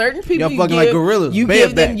it's certain people. Y'all you fucking give, like gorillas, You give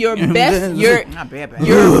them bareback. your You know what I'm best, saying? your not bad.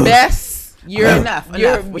 your best enough.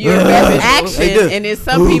 Your best action, and then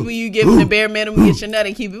some people you give them the bare minimum, get your nut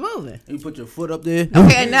and keep it moving. You put your foot up there.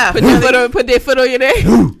 Okay, enough. Put their foot on your neck.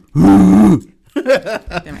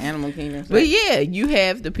 Them animal kingdoms. But yeah, you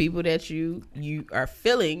have the people that you are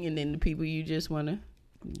feeling, and then the people you just want to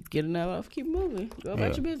get enough off, keep moving, go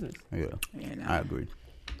about your business. Yeah, no. I agree.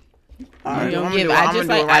 I don't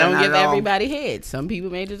give everybody head. Some people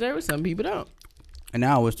may deserve it, some people don't. An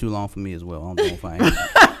hour is too long for me as well. I don't know if I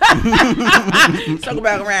am. Circle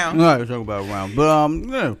back around. All right, circle back around. But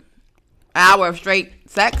yeah. Hour of straight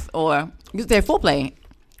sex, or you say full play.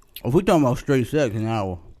 If we talking about straight sex, an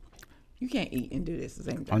hour. You can't eat and do this at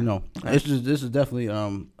the same time. I know. Okay. This is definitely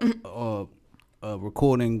a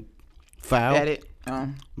recording foul. Edit.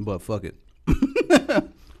 But fuck it.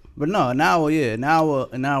 But no, an hour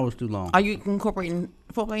is too long. Are you incorporating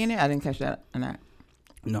full play in there? I didn't catch that or not.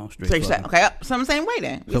 No, straight sex. Okay, so I'm the same way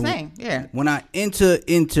then. You're saying, yeah. When I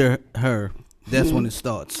enter her, that's when it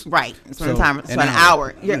starts. Right. So an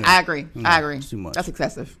hour. Yeah, I agree. I agree. Too much. That's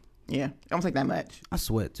excessive. Yeah, don't take that much. I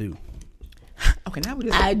sweat too. Okay, now we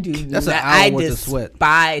just. I do. That's an hour worth of sweat.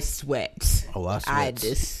 I despise sweat. Oh, I sweat. I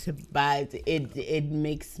despise it. It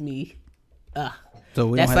makes me.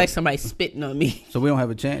 So that's like somebody spitting on me. So we don't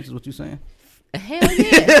have a chance. Is what you're saying? Hell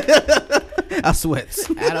yeah. I sweat.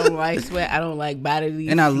 I don't like sweat. I don't like bodily.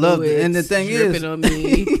 And I love it. And the thing is, on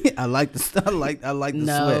me. I like the sweat.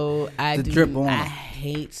 I the do. Drip on. I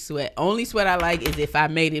hate sweat. Only sweat I like is if I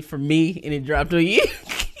made it for me and it dropped on you.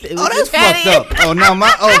 That's fucked up. Oh, now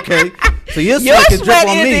okay. So your sweat can drip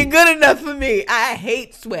on me. isn't good enough for me. I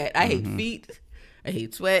hate sweat. I hate feet. I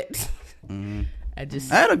hate sweat. Mm-hmm. I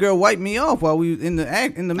had a girl wipe me off while we in the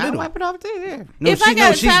middle. I wipe it off too. Yeah. No,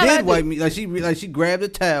 she did wipe me. Like she grabbed a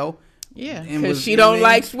towel. Yeah, because she don't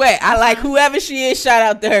like sweat. I like whoever she is. Shout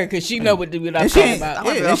out to her because she know what I'm talking about.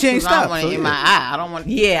 Yeah, and she ain't stopped. I don't want it in my eye. I don't want.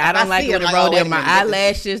 Yeah, I don't like when it rolled in my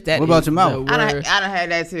eyelashes. That. What about your mouth? I done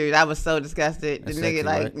had that too. I was so disgusted. The nigga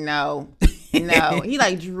like no. He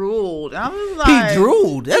like drooled. I was like, he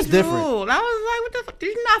drooled. That's different. I was like, what the fuck?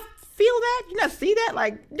 Did you not feel that? You not see that?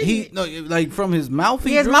 Like like from his mouth.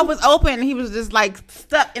 His mouth was open. And he was just like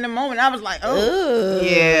stuck in a moment. I was like, oh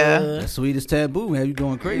yeah. That's sweet as taboo. Have you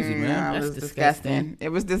going crazy, man? That's disgusting. It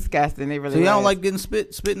was disgusting. It really. So you don't like getting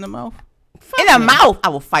spit in the mouth? In the mouth, I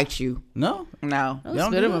will fight you. No. Don't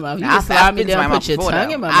spit in my mouth. You can slide me down, put your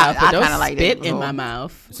tongue in my mouth, but don't spit in my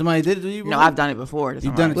mouth. Somebody did it to you? No, I've done it before.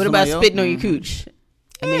 You've done it. What about spitting on your cooch?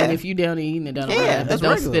 I mean, if you down eating it,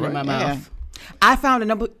 don't spit in my mouth. I found a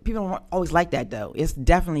number of people don't always like that though. It's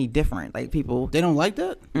definitely different. Like people, they don't like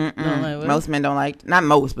that. Don't like most men don't like. Not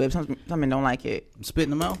most, but some men don't like it. Spit in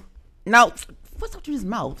the mouth? No, what's up to his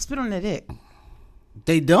mouth? Spit on the dick.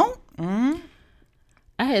 They don't.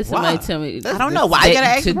 I had somebody tell me. I don't know why you gotta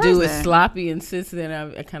ask to do it sloppy, and since then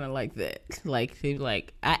I kind of like that. Like they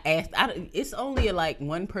like I asked. It's only like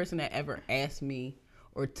one person that ever asked me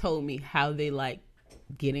or told me how they like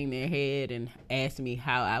getting their head and asked me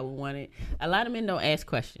how I would want it. A lot of men don't ask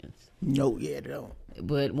questions. No, yeah, they don't.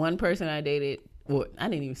 But one person I dated, or I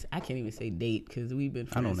can't even say date because we've been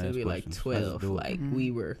friends since we were like 12. Like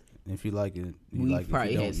we were. If you like it, we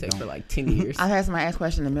probably had sex for like 10 years. I had somebody ask a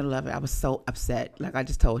question in the middle of it. I was so upset. Like I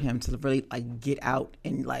just told him to really like get out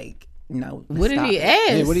and like what did he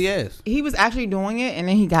ask? Yeah, what did he ask? He was actually doing it, and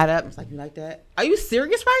then he got up and was like, "You like that? Are you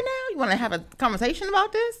serious right now? You want to have a conversation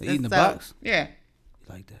about this?" Eating the box? Yeah.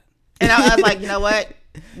 You like that? And I was like, you know what?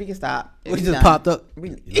 We can stop. He just popped up.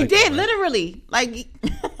 He did literally. Like,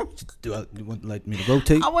 do you want like me to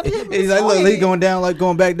rotate? I wanted to hit him. He's like, look, he going down, like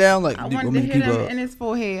going back down. Like, I wanted to hit him in his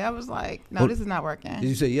forehead. I was like, no, this is not working. Did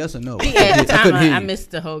you say yes or no? He asked, I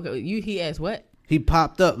missed the whole. He asked what? He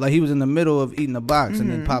popped up like he was in the middle of eating a box, and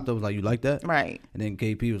then popped up was like, "You like that?" Right. And then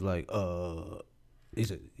KP was like, He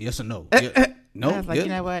said yes or no. No. I was like, you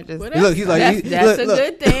know what? Just look, he's like, that's a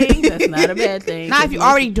good thing. That's not a bad thing. Not if you're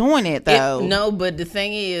already doing it though. No, but the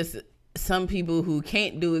thing is, some people who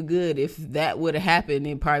can't do it good, if that would have happened,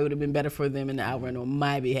 it probably would have been better for them in the outrun on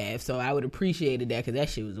my behalf. So I would have appreciated that because that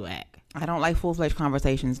shit was whack. I don't like full-fledged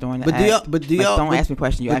conversations during the But do y'all don't ask me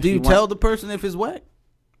questions. Do you tell the person if it's whack?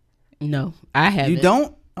 No, I haven't. You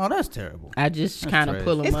don't? Oh, that's terrible. I just kind of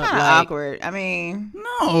pull them it's up. It's kind of awkward. I mean,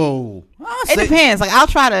 no. It depends. Like I'll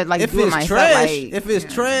try to like if do it it's myself. Trash, like, if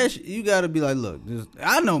it's trash, you got to be like, look.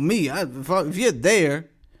 I know me. If you're there,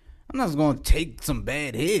 I'm not just gonna take some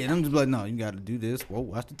bad head. I'm just like, no, you got to do this. Whoa,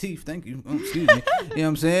 watch the teeth. Thank you. Oh, excuse me. You know what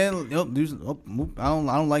I'm saying? I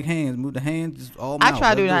don't like hands. Move the hands. Just all. I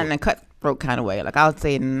try to do that in a cutthroat kind of way. Like I would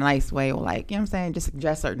say it in a nice way, or like, you know what I'm saying, just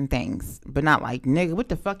suggest certain things, but not like, nigga, what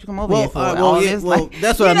the fuck you come over here for?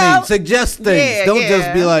 That's what I mean. Suggest things. Yeah, don't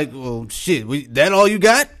just be like, well, shit. That all you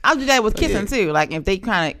got? I'll do that with kissing too. Like if they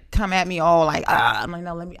kind of come at me all like, I'm like,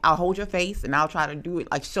 no, I'll hold your face and I'll try to do it,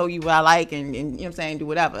 like show you what I like and you know what I'm saying, do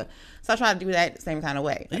whatever. So I try to do that the same kind of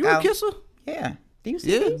way. Like, you a kisser? Yeah. Do you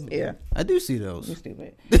see these? Yeah. I do see those. You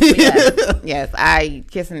stupid. Yes,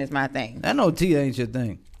 kissing is my thing. I know T ain't your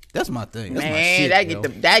thing. That's my thing. That's man, my shit, that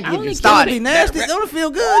get you started. Be nasty. Don't it feel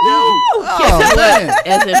good, yo? Oh, man.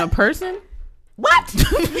 As in a person? What?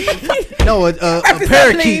 No, a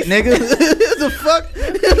parakeet, nigga. The fuck?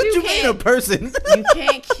 What you mean a person? You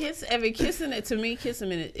can't kiss. Kissing it to me,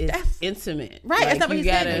 kissing it is intimate. Right. Like, that's not what you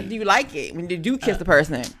gotta. Do you like it when you do kiss the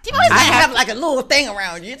person? You always have like a little thing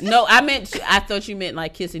around you. No, I thought you meant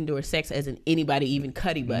like kissing during sex, as in anybody, even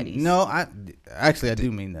cuddy buddies. No, I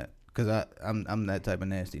do mean that. Cause I'm that type of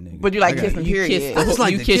nasty nigga. But you like kissing, period. I just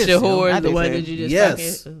like you kiss your whore, the one that you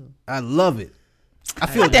just fucking. I love it. I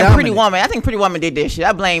feel that Pretty Woman. I think Pretty Woman did this shit.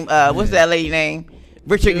 I blame what's that lady name?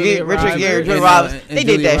 Richard Gere, Julia Roberts. They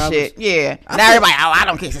did that shit. Yeah. Now everybody, I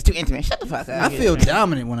don't kiss. It's too intimate. Shut the fuck up. I feel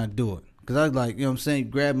dominant when I do it. Cause I like, you know what I'm saying,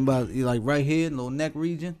 grab him by like right here, little neck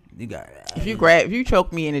region. You got. If you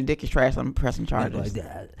choke me and the dick is trash, I'm pressing charges. Like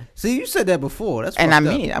that. See, you said that before. That's and I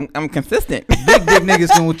mean it. I'm consistent. Big dick niggas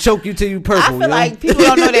gonna choke you till you purple. I feel like people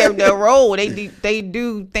don't know their role. They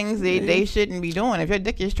do things that they shouldn't be doing. If your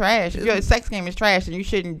dick is trash, if your sex game is trash, then you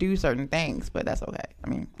shouldn't do certain things. But that's okay. I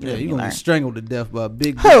mean, you gonna be strangled to death by a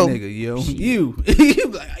big dick nigga, yo. You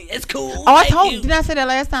like, it's cool. Oh, I told. Didn't I say that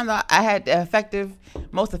last time that I had the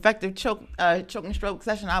most effective choking stroke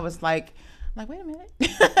session? I was like, wait a minute.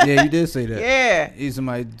 Yeah, you did say that. Yeah.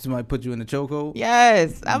 Somebody put you in the chokehold?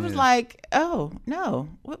 Yes. I was like, oh, no.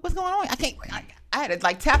 What's going on? I can't. I had to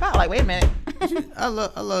like tap out. Like, wait a minute. I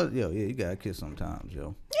love, yo, yeah, you gotta kiss sometimes,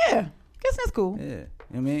 yo. Yeah. Kissing is cool. Yeah. You know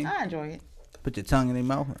what I mean? I enjoy it. Put your tongue in their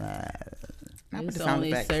mouth. There's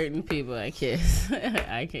only certain people I kiss.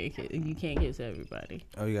 I can't kiss. You can't kiss everybody.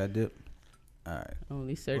 Oh, you got dip? All right.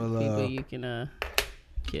 Only certain people you can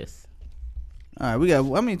kiss. All right, we got,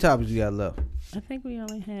 how many topics you got left? I think we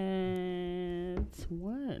only had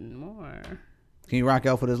one more. Can you rock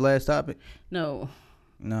out for this last topic? No.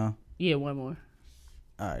 Yeah, one more.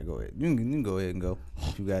 All right, go ahead. You can go ahead and go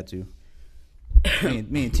if you got to.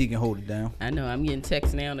 me and T can hold it down. I know. I'm getting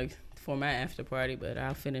texts now for my after party, but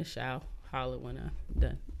I'll holler when I'm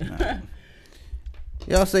done. Right.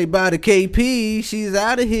 Y'all say bye to KP. She's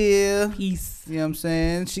out of here. Peace. You know what I'm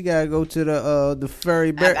saying? She gotta go to the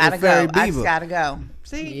Furry Beaver. I just gotta go.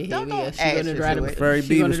 See, don't ask gonna drive to the it. Furry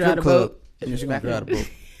Beaver strip club. Yeah, she gonna drive the boat.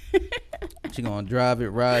 She gonna drive it,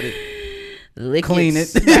 ride it, lick clean it,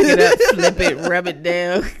 smack it up, flip it, rub it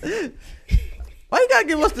down. Why you gotta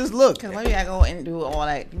give us this look? Because why you gotta go and do all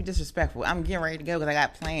that? Be disrespectful. I'm getting ready to go because I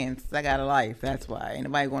got plans. I got a life. That's why. Ain't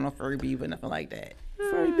nobody going on Furry Beaver, nothing like that.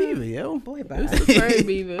 Furry Beaver, yo. Boy, bye. Who's the Furry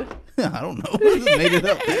Beaver? I don't know. I just made it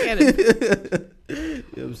up. You know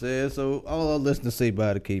what I'm saying? So all our listeners say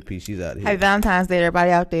bye to KP. She's out of here. Happy Valentine's Day, everybody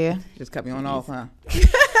out there. Just cut me on off, huh?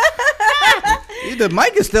 The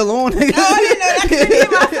mic is still on. Oh, I didn't know that. I couldn't hear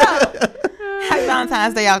myself. Happy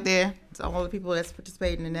Valentine's Day out there to all the people that's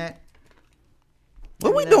participating in that.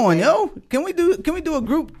 What we doing, yo? Can we do a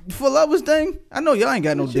group for lovers thing? I know y'all ain't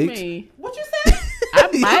got no dates. What you say?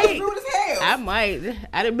 I might.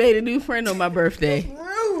 I done made a new friend on my birthday.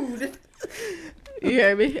 Rude. You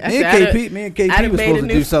heard me? Me and KP was supposed to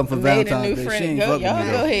do something for Valentine's Day. She ain't fucking y'all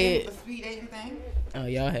me. Go ahead. The speed dating thing. Oh,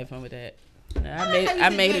 y'all have fun with that. I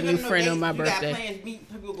made a new friend on my birthday. You got plans,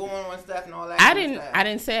 meet people going on stuff and all that. I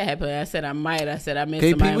didn't say I had plans. I said I might. I said I met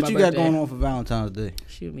somebody KP, on what my you birthday. got going on for Valentine's Day?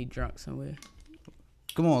 Shoot me drunk somewhere.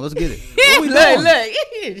 Come on, let's get it. What we doing?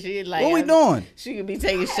 Look. She like, what we doing? She could be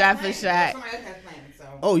taking shot for shot. Somebody else has plans,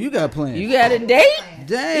 so. Oh, you got plans. You got a date?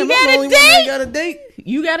 Damn, You I'm the got a only one date? that ain't got a date.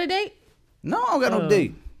 You got a date? No, I don't got no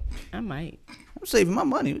date. I might. I'm saving my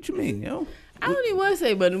money. What you mean, yo? I don't even want to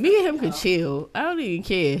say, but me and him could chill. I don't even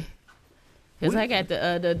care. Because I got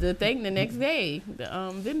the thing the next day,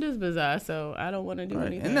 the vendor's bazaar, so I don't want to do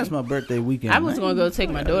anything. And that's my birthday weekend. I was going to go take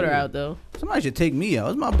my daughter out, though. Somebody should take me out.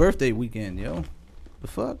 It's my birthday weekend, yo. The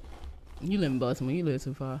fuck? You live in Baltimore. You live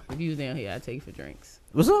too far. If you was down here, I'd take you for drinks.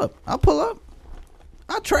 What's up? I'll pull up.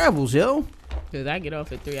 I travels, yo. Because I get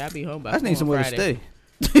off at 3. I'll be home by 4 I just need somewhere Friday.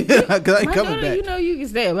 to stay. Because I ain't My coming daughter, back. you know you can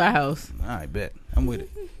stay at my house. All right, bet. I'm with it.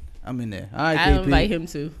 I'm in there. All right, I KP. invite him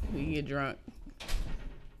to. We can get drunk.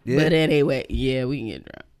 Yeah. But anyway, yeah, we can get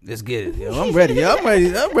drunk. Let's get it, yo. I'm ready, yo. I'm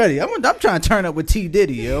ready. I'm trying to turn up with T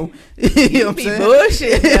Diddy, yo. You know what I'm saying?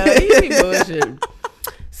 Bullshit, yo. You be bullshit.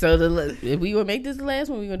 So if we gonna make this the last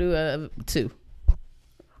one, we gonna do 2.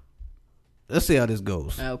 Let's see how this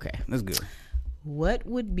goes. Okay, let's go. What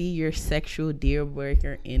would be your sexual deal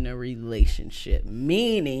breaker in a relationship?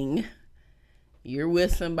 Meaning, you're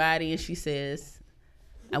with somebody and she says,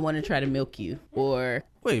 I want to try to milk you. Or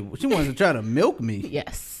wait, she wants to try to milk me?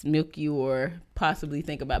 Yes, milk you, or possibly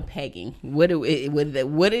think about pegging. What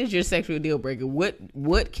is your sexual deal breaker?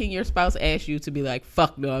 What can your spouse ask you to be like,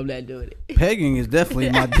 fuck no, I'm not doing it? Pegging is definitely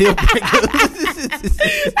my deal breaker.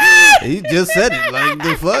 He just said it. Like,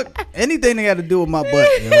 the fuck? Anything they got to do with my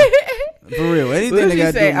butt, yo. For real. Anything they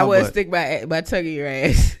got to do with my butt. I want to stick my tongue in your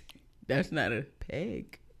ass. That's not a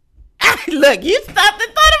peg. Look, you stopped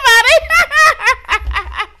and thought about it.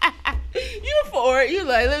 You for it. You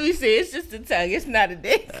like, let me see. It's just a tongue. It's not a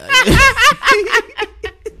dick.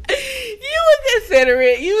 You would consider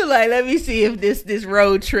it. You were like, let me see if this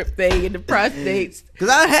road trip thing and the prostates. Because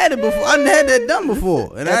I had it before. I had that done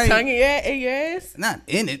before. And a tongue in your ass? Not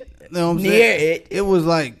in it. You know what I'm Near saying? it. It was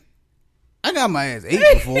like, I got my ass ate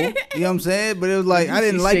before. You know what I'm saying? But it was like, I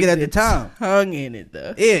didn't like it at the time. Tongue in it,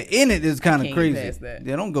 though. Yeah, in it is kind of crazy.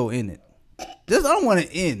 Yeah, don't go in it. I don't want it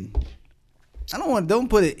in. Don't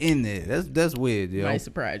put it in there. That's weird, yo. Might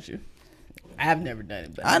surprise you. I've never done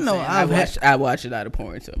it, but I know I watch it out of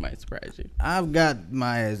porn, so it might surprise you. I've got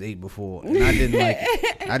my ass ate before, and I didn't like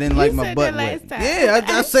it. I didn't like my butt wet. Yeah,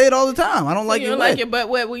 I say it all the time. I don't like it wet. You don't like your butt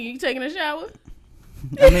wet when you taking a shower?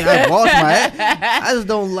 I mean, I wash my ass. I just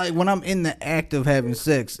don't like when I'm in the act of having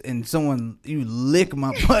sex and you lick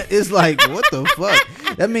my butt. It's like, what the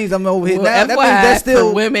fuck? That means I'm over here. Well, that means that's still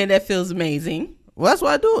for women. That feels amazing. Well, that's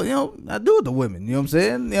what I do. You know, I do it to women. You know what I'm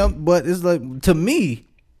saying? You know, but it's like, to me,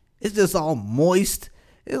 it's just all moist.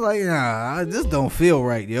 It's like, nah, this don't feel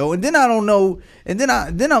right, yo. And then I don't know. And then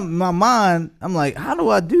I'm my mind. I'm like, how do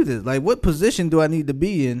I do this? Like, what position do I need to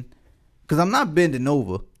be in? Because I'm not bending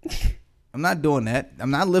over. I'm not doing that.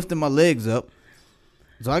 I'm not lifting my legs up.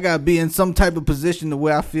 So I gotta be in some type of position to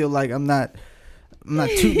where I feel like I'm not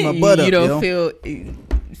tooting my butt up. You don't yo.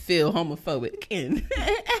 feel homophobic.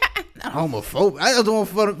 Not homophobic. I just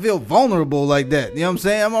don't want to feel vulnerable like that. You know what I'm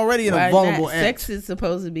saying? I'm already in a vulnerable act. Sex is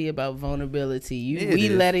supposed to be about vulnerability.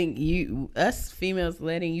 Us females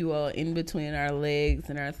letting you all in between our legs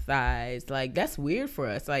and our thighs. Like, that's weird for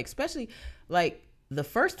us. Like, especially like the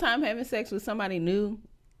first time having sex with somebody new,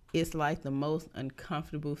 it's like the most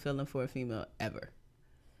uncomfortable feeling for a female ever.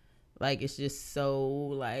 Like, it's just so,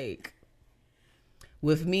 like,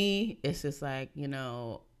 with me, it's just like, you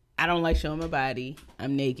know, I don't like showing my body.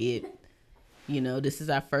 I'm naked. You know, this is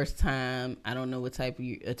our first time. I don't know what type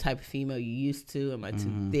of female you used to. Am I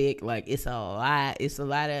too thick? Like, it's a lot. It's a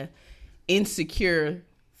lot of insecure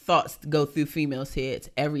thoughts to go through females' heads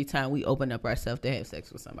every time we open up ourselves to have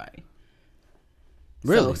sex with somebody.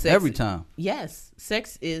 Really? So every time? Yes.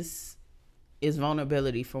 Sex is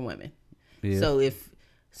vulnerability for women. Yeah.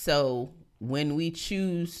 So when we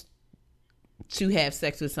choose to have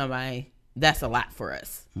sex with somebody, that's a lot for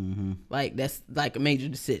us. Mm-hmm. Like, that's like a major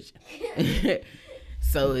decision.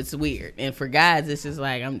 So it's weird. And for guys, it's just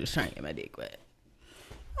like, I'm just trying to get my dick wet.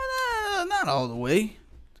 Not all the way.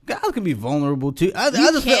 Guys can be vulnerable too. But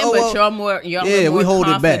y'all are more we hold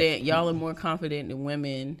confident. it back. Y'all are more confident than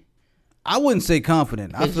women. I wouldn't say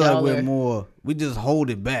confident. I feel like we just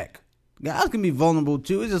hold it back. Guys can be vulnerable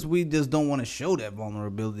too. It's just we just don't want to show that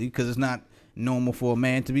vulnerability because it's not normal for a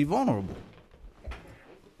man to be vulnerable.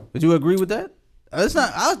 Would you agree with that? It's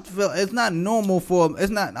not. I feel it's not normal for.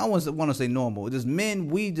 It's not. I want to say normal. It's just men.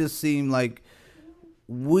 We just seem like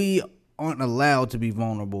we aren't allowed to be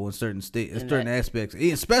vulnerable in certain aspects,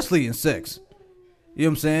 especially in sex. You know what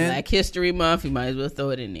I'm saying? Black History Month. You might as well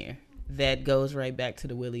throw it in there. That goes right back to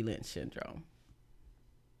the Willie Lynch syndrome.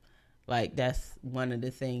 Like, that's one of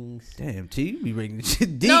the things. Damn, T, you be bringing this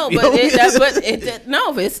shit deep. No, but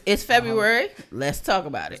it's February. Let's talk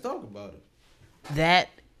about it. Let's talk about it. That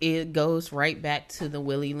it goes right back to the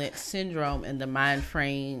Willie Lynch syndrome and the mind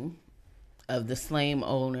frame of the slave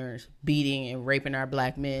owners beating and raping our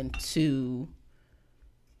black men to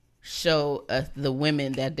show us, the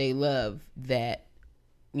women that they love, that,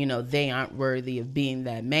 you know, they aren't worthy of being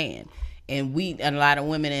that man. And a lot of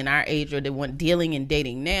women in our age, or the one dealing and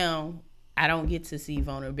dating now, I don't get to see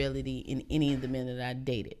vulnerability in any of the men that I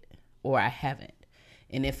dated, or I haven't.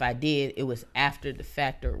 And if I did, it was after the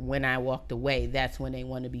fact, or when I walked away. That's when they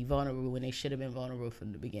want to be vulnerable, when they should have been vulnerable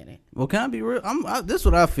from the beginning. Well, can I be real? This is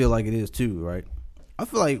what I feel like it is too, right? I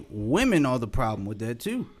feel like women are the problem with that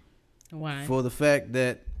too. Why? For the fact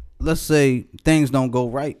that, let's say things don't go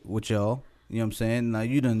right with y'all. You know what I'm saying? Now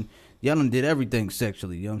y'all done did everything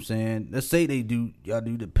sexually. You know what I'm saying? Let's say y'all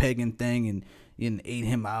do the pegging thing and you ate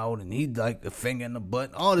him out and he like a finger in the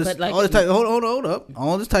butt. All this type. Hold up.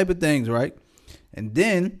 All this type of things, right? And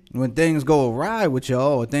then when things go awry with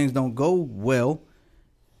y'all or things don't go well,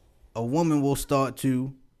 a woman will start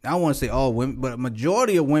to. I don't want to say all women, but a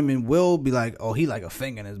majority of women will be like, "Oh, he like a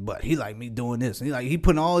finger in his butt. He like me doing this. And you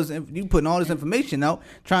putting all this information out,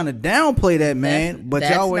 trying to downplay that man. But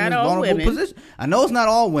y'all in this vulnerable position. I know it's not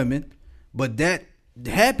all women, but that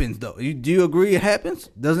happens though. Do you agree it happens?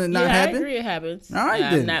 Doesn't it not happen? I agree it happens. All right,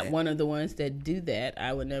 I'm then. not one of the ones that do that.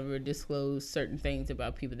 I would never disclose certain things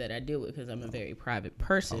about people that I deal with because I'm a very private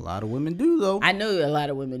person. A lot of women do though. I know a lot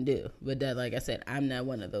of women do, but that, like I said, I'm not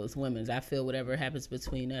one of those women. I feel whatever happens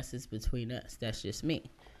between us is between us. That's just me.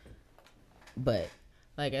 But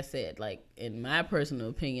like I said, like in my personal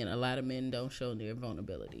opinion, a lot of men don't show their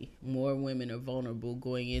vulnerability. More women are vulnerable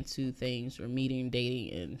going into things or meeting,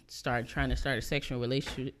 dating, and trying to start a sexual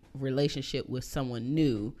relationship with someone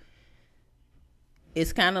new.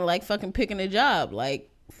 It's kind of like fucking picking a job,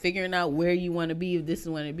 like figuring out where you want to be, if this is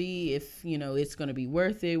want to be, if it's going to be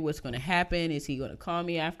worth it, what's going to happen, is he going to call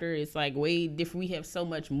me after? It's like way different. We have so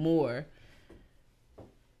much more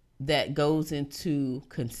that goes into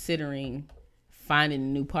considering finding a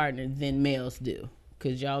new partner than males do,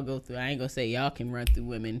 because y'all go through. I ain't gonna say y'all can run through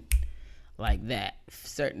women like that.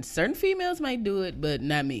 Certain females might do it, but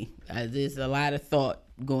not me. There's a lot of thought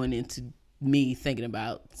going into me thinking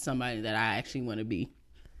about somebody that I actually want to be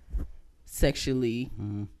sexually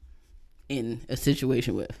in a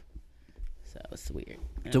situation with. So it's weird.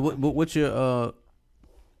 So what's your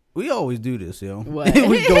we always do this, yo. What?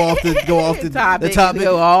 We go off the topic.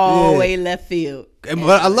 Go all the way left field.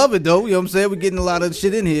 But I love it though. You know what I'm saying? We're getting a lot of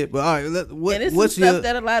shit in here. But all right, what's some stuff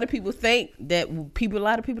that a lot of people think that a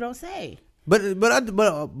lot of people don't say. But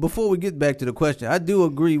before we get back to the question, I do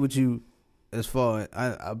agree with you as far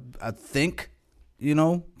as I think,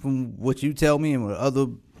 from what you tell me and what other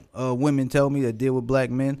women tell me that deal with black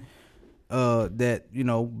men, that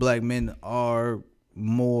black men are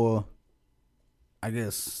more, I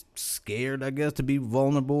guess, scared, to be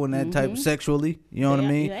vulnerable in that type sexually. You know what I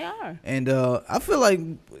mean? They are. And I feel like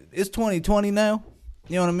it's 2020 now.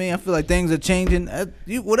 You know what I mean? I feel like things are changing.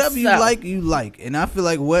 Whatever you like, you like. And I feel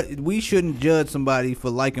like we shouldn't judge somebody for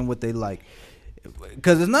liking what they like.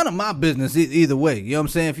 Because it's none of my business either way. You know what I'm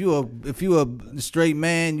saying? If you a straight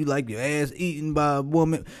man, you like your ass eaten by a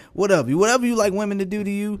woman, whatever you like women to do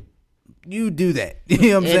to you, you do that. You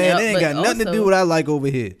know what I'm saying? It ain't got nothing to do with what I like over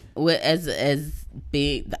here. As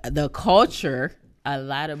being the culture, a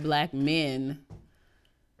lot of black men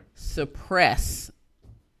suppress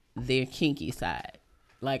their kinky side.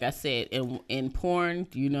 Like I said, in porn,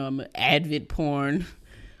 I'm an avid porn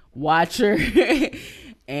watcher.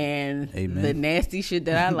 And Amen. The nasty shit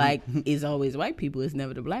that I like is always white people. It's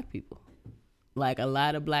never the black people. Like a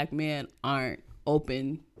lot of black men aren't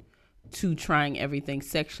open to trying everything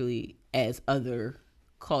sexually as other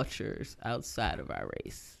cultures outside of our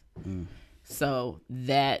race. So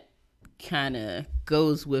that kind of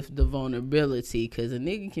goes with the vulnerability, because a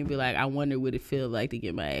nigga can be like, I wonder what it feels like to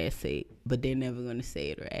get my ass ate, but they're never going to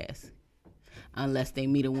say it or ask unless they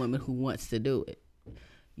meet a woman who wants to do it.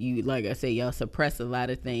 You, like I say, y'all suppress a lot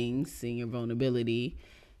of things in your vulnerability.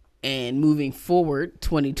 And moving forward,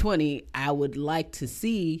 2020, I would like to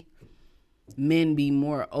see men be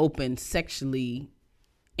more open sexually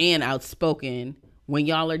and outspoken when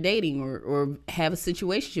y'all are dating or have a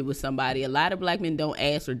situationship with somebody. A lot of black men don't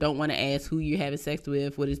ask or don't want to ask who you're having sex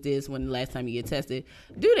with, what is this, when the last time you get tested.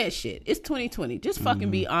 Do that shit. It's 2020. Just fucking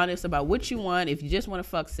be honest about what you want. If you just want to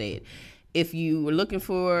fuck, say it. If you were looking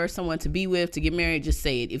for someone to be with, to get married, just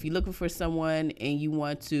say it. If you're looking for someone and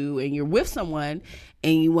you're with someone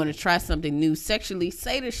and you want to try something new sexually,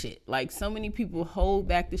 say the shit. Like, so many people hold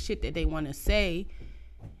back the shit that they want to say,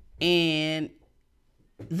 and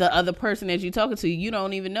the other person that you're talking to, you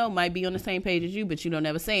don't even know, might be on the same page as you, but you don't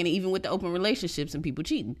ever say it. And even with the open relationships and people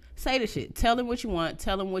cheating, say the shit. Tell them what you want.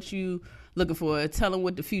 Tell them what you looking for. Tell them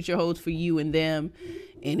what the future holds for you and them.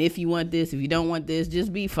 And if you want this, if you don't want this,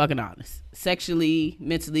 just be fucking honest. Sexually,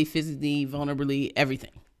 mentally, physically, vulnerably,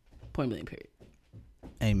 everything. Point blank, period.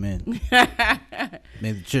 Amen.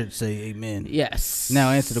 May the church say amen. Yes.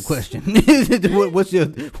 Now answer the question.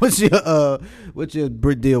 what's your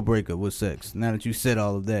deal breaker with sex? Now that you said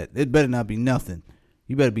all of that, it better not be nothing.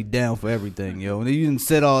 You better be down for everything, yo. And you didn't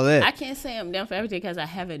said all that. I can't say I'm down for everything because I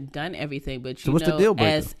haven't done everything. But so what's the deal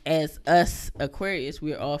breaker? As us Aquarius,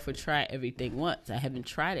 we're all for try everything once. I haven't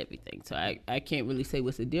tried everything, so I can't really say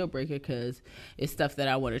what's a deal breaker because it's stuff that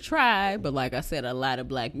I want to try. But like I said, a lot of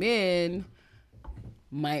black men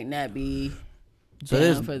might not be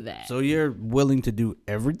down for that. So you're willing to do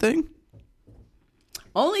everything?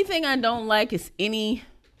 Only thing I don't like is any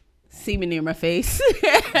semen near my face.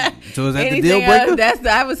 So is that the deal breaker?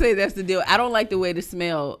 I would say that's the deal. I don't like the way the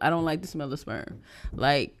smell. I don't like the smell of sperm.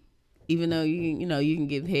 Like, even though you can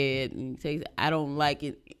give head and taste, I don't like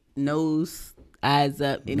it. Nose, eyes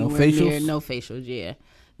up, anywhere near. No facials. Yeah,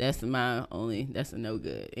 that's a no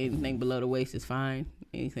good. Anything below the waist is fine.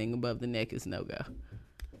 Anything above the neck is no go.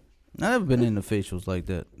 I've never been into facials like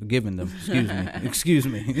that. Giving them, excuse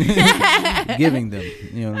me, giving them.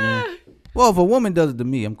 You know what I mean? Well, if a woman does it to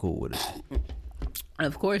me, I'm cool with it.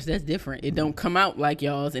 Of course, that's different. It don't come out like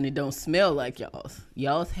y'all's, and it don't smell like y'all's.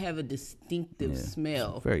 Y'all's have a distinctive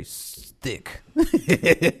smell. It's very thick.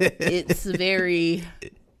 It's very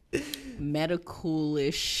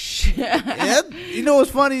medical-ish. Yeah, you know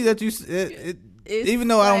what's funny that you even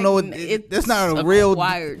though I don't know that's not a real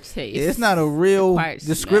acquired taste. It's not a real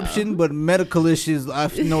description, smell. But medical-ish is. I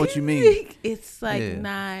know what you mean. It's like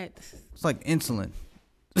not. It's like insulin.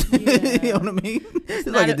 Yeah. You know what I mean? It's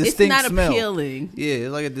like a distinct it's not smell. Appealing. Yeah,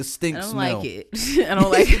 it's like a distinct smell. I don't like it. I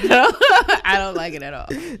don't like it at all. I don't like it at all.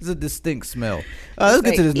 It's a distinct smell. Let's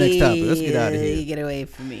get to this next topic. Let's get out of here. Get away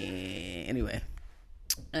from me. Anyway.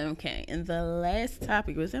 Okay, and the last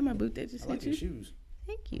topic, was that my boot that just hit you? Shoes.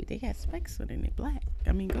 Thank you. They got spikes on it. Black.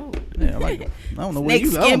 I mean gold. Yeah, I like them. I don't know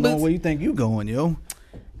where you think you going, yo.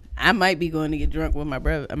 I might be going to get drunk with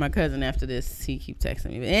my cousin after this. He keep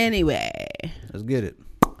texting me. But anyway. Let's get it.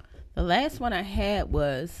 The last one I had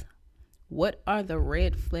was, what are the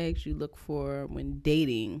red flags you look for when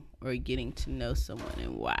dating or getting to know someone,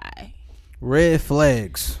 and why? Red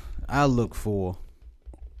flags I look for.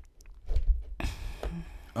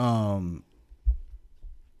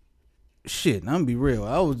 Shit, I'm gonna be real.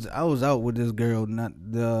 I was out with this girl not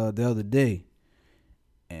the other day,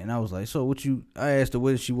 and I was like, so I asked her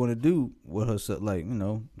what does she want to do with herself, like, you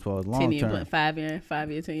know, as far as long term. 5 year,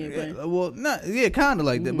 10-year plan. Well, kind of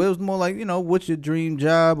like that, but it was more like, you know, what's your dream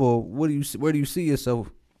job, or where do you see yourself?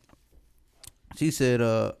 She said,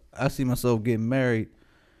 I see myself getting married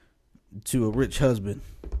to a rich husband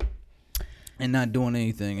and not doing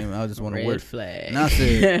anything, and I just want to work. Red flag. And I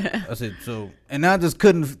said so, and I just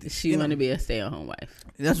couldn't. She want to be a stay-at-home wife.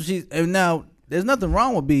 That's what she. And now there's nothing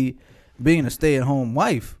wrong with being a stay-at-home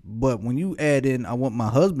wife, but when you add in, I want my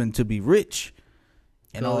husband to be rich,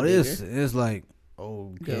 and all this, it's like,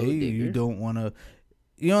 okay, you don't want to.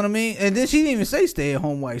 You know what I mean? And then she didn't even say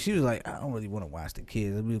stay-at-home wife. She was like, I don't really want to watch the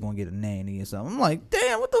kids. We're going to get a nanny or something. I'm like,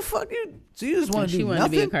 damn, what the fuck? So you just want to do nothing? She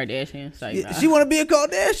want to be a Kardashian. Like, she want to be a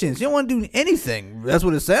Kardashian. She don't want to do anything. That's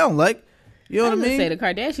what it sounds like. You know what I mean? Say the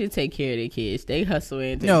Kardashians take care of their kids. They hustle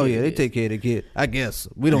and they take care of their kids. I guess.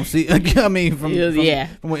 We don't see. I mean, from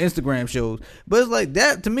what Instagram shows. But it's like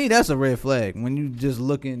that. To me, that's a red flag when you just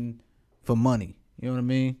looking for money. You know what I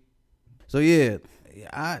mean? So, yeah,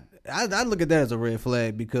 I look at that as a red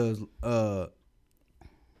flag because,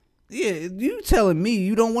 you telling me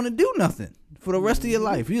you don't want to do nothing for the rest of your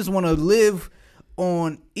life. You just want to live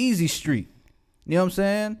on easy street. You know what I'm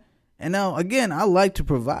saying? And now, again, I like to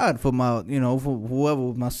provide for my, for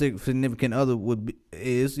whoever my significant other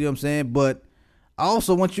is, you know what I'm saying? But I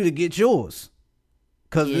also want you to get yours.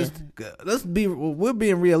 Because we're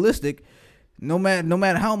being realistic. No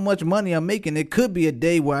matter how much money I'm making, it could be a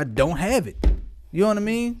day where I don't have it. You know what I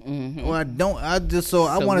mean? Mm-hmm. Or I don't. I want us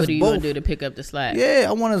both. What are you going to do to pick up the slack? Yeah,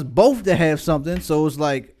 I want us both to have something. So it's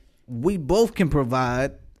like we both can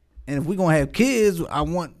provide. And if we're going to have kids, I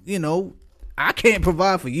want, I can't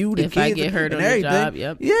provide for you, the if kids. If I get hurt on the job,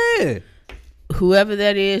 yep. Yeah. Whoever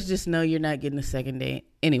that is, just know you're not getting a second date.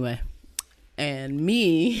 Anyway. And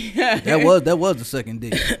me. that was the second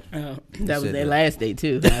date. That was their last date,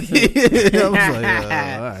 too. I was like,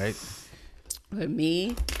 all right. But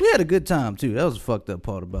me, we had a good time too. That was the fucked up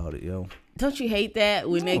part about it, yo. Don't you hate that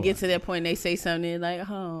when they get to that point and they say something like,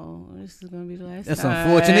 "Oh, this is gonna be the last That's time."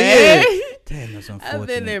 Unfortunate. Yeah. Damn, that's unfortunate. I've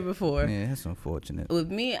been there before. Yeah, that's unfortunate. With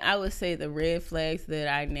me, I would say the red flags that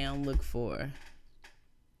I now look for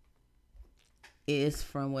is,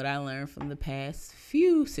 from what I learned from the past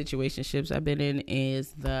few situationships I've been in,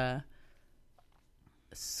 is the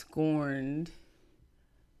scorned.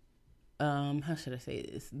 How should I say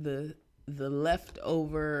this? The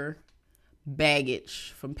leftover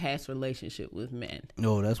baggage from past relationship with men.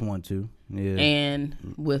 Oh, that's one too. Yeah.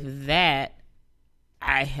 And with that,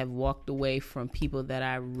 I have walked away from people that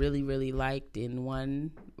I really, really liked, in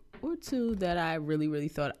one or two that I really, really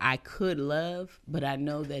thought I could love, but I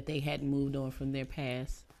know that they hadn't moved on from their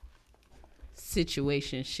past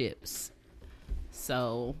situationships.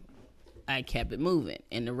 So I kept it moving.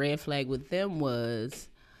 And the red flag with them was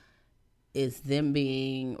is them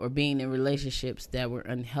being in relationships that were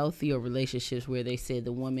unhealthy, or relationships where they said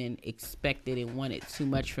the woman expected and wanted too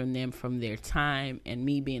much from them, from their time, and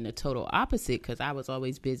me being the total opposite, because I was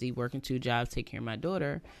always busy working 2 jobs, taking care of my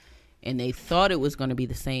daughter, and they thought it was going to be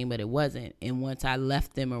the same, but it wasn't. And once I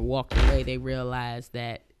left them or walked away, they realized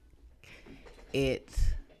that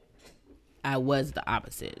I was the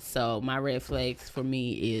opposite. So my red flags for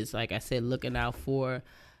me is, like I said, looking out for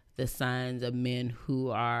the signs of men who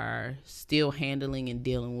are still handling and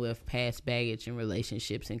dealing with past baggage in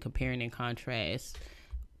relationships, and comparing and contrasting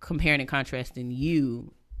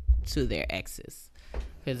you to their exes.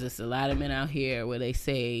 Because there's a lot of men out here where they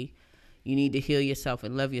say you need to heal yourself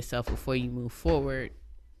and love yourself before you move forward,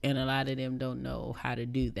 and a lot of them don't know how to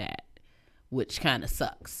do that, which kind of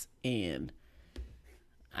sucks. And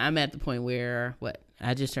I'm at the point where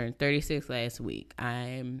I just turned 36 last week.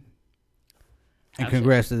 And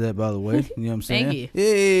congrats to that, by the way. You know what I'm saying? Thank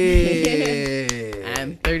you. Yeah.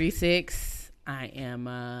 I'm 36. I am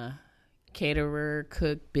a caterer,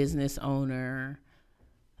 cook, business owner.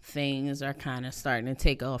 Things are kind of starting to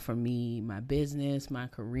take off for me, my business, my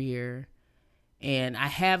career. And I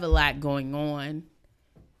have a lot going on.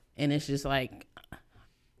 And it's just like,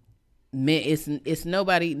 it's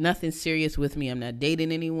nothing serious with me. I'm not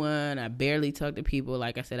dating anyone. I barely talk to people.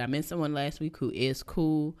 Like I said, I met someone last week who is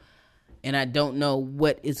cool. And I don't know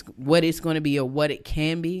what it's going to be or what it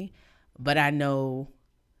can be, but I know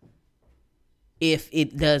if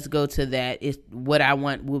it does go to that, what I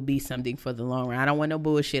want will be something for the long run. I don't want no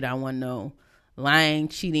bullshit. I want no lying,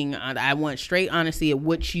 cheating. I want straight honesty of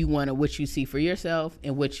what you want or what you see for yourself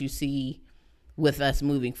and what you see with us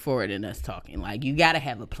moving forward and us talking. Like, you got to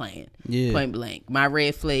have a plan, point blank. My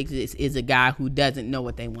red flags is a guy who doesn't know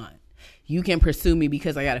what they want. You can pursue me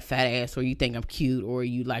because I got a fat ass, or you think I'm cute, or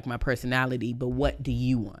you like my personality, but what do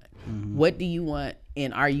you want? Mm-hmm. What do you want,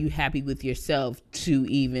 and are you happy with yourself to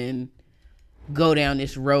even go down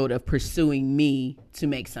this road of pursuing me to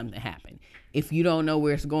make something happen? If you don't know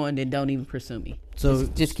where it's going, then don't even pursue me. So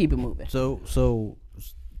just keep it moving. So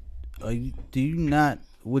do you not?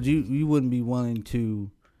 You wouldn't be willing to,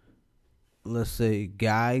 let's say,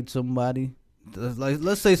 guide somebody? Like,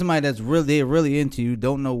 let's say somebody that's really into you,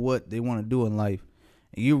 don't know what they want to do in life,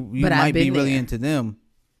 and you might be really into them.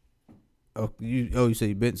 You say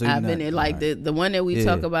you've been. So I've been there. Like the one that we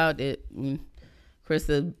talk about, that Chris,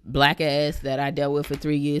 the black ass that I dealt with for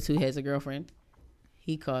 3 years, who has a girlfriend.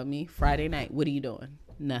 He called me Friday night. What are you doing?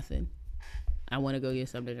 Nothing. I want to go get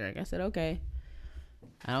something to drink. I said, okay.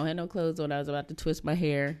 I don't have no clothes on. I was about to twist my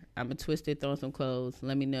hair. I'm going to twist it, throw some clothes.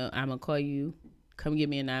 Let me know. I'm going to call you. Come get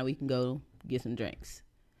me a night. We can go get some drinks.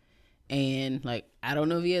 And, like, I don't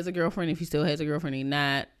know if he has a girlfriend, if he still has a girlfriend or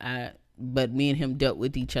not. But me and him dealt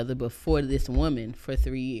with each other before this woman for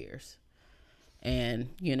 3 years. And,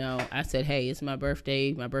 you know, I said, hey, it's my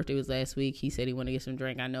birthday. My birthday was last week. He said he wanted to get some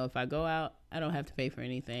drink. I know if I go out, I don't have to pay for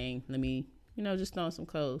anything. Let me, just throw on some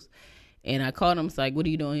clothes. And I called him. It's like, what are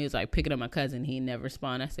you doing? He was like, picking up my cousin. He never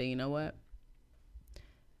responded. I said, you know what?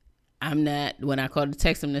 I'm not. When I called to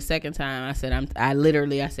text him the second time, I said,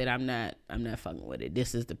 I'm not fucking with it.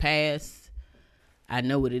 This is the past. I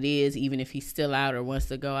know what it is. Even if he's still out or wants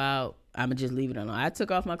to go out, I'm going to just leave it alone. I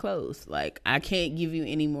took off my clothes. Like, I can't give you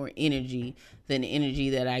any more energy than the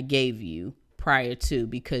energy that I gave you prior to,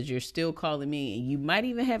 because you're still calling me, and you might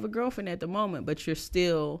even have a girlfriend at the moment, but you're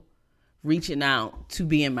still reaching out to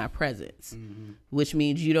be in my presence, which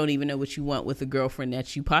means you don't even know what you want with a girlfriend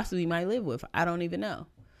that you possibly might live with. I don't even know.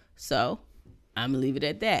 So I'm going to leave it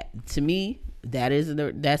at that. To me,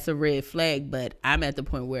 that's a red flag, but I'm at the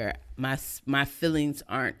point where my feelings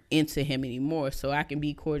aren't into him anymore, so I can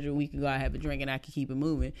be cordial. We can go out and have a drink, and I can keep it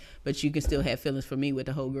moving, but you can still have feelings for me with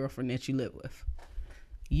the whole girlfriend that you live with.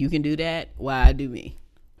 You can do that while I do me.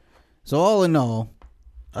 So all in all,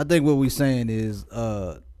 I think what we're saying is,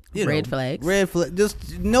 red flags.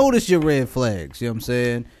 Just notice your red flags. You know what I'm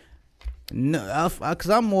saying? No, because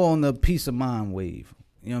I'm more on the peace of mind wave.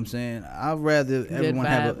 You know what I'm saying? I'd rather everyone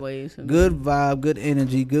have a good vibe, good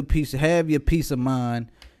energy, good peace. Have your peace of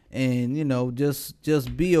mind, and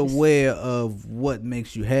just be aware of what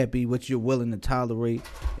makes you happy, what you're willing to tolerate,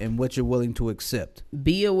 and what you're willing to accept.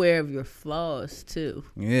 Be aware of your flaws too.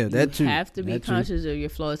 Yeah, that too. You have to be conscious of your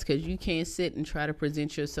flaws, because you can't sit and try to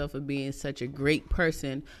present yourself as being such a great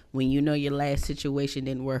person when you know your last situation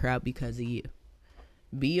didn't work out because of you.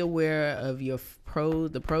 Be aware of your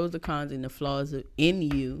the pros, the cons, and the flaws in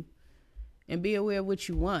you, and be aware of what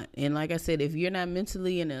you want. And like I said, if you're not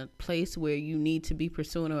mentally in a place where you need to be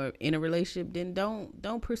pursuing or in a relationship, then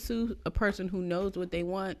don't pursue a person who knows what they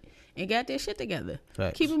want and got their shit together.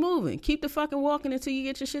 Facts. Keep it moving. Keep the fucking walking until you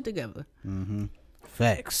get your shit together.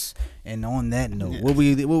 Facts. And on that note, what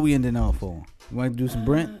we ending off for? You want to do some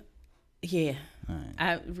Brent? Yeah.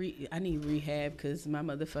 Right. I need rehab because my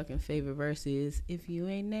motherfucking favorite verse is "If you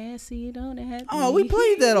ain't nasty, you don't have." Oh, we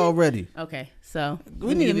played that already. Okay, so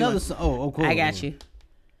we need another song. Oh, cool. I got you.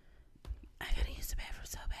 I gotta use the bathroom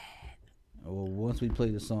so bad. Well, once we play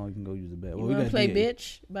the song, you can go use the bathroom. You wanna play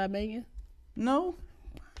 "Bitch" by Megan? No.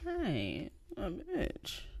 I ain't a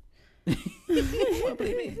bitch. What up,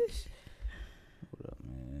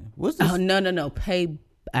 man? What's this? Oh no. Pay.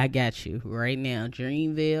 I got you right now.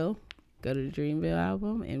 Dreamville. Go to the Dreamville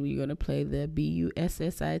album, and we're gonna play the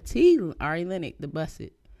BUSSIT Ari Lennox, the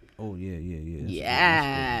Busted. Oh yeah.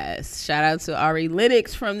 Yes. Shout out to Ari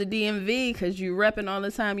Lennox from the DMV because you repping all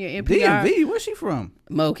the time. Your NPR. DMV. Where's she from?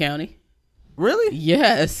 Mo County. Really?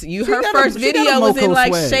 Yes. Her first video was in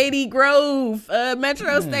like Shady Grove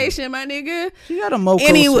Metro Station, my nigga. She got a Moco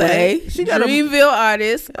Anyway, swag. She got Dreamville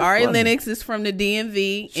artist. Ari funny. Lennox is from the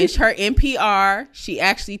DMV. It's her NPR. She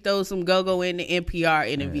actually throws some go-go in the NPR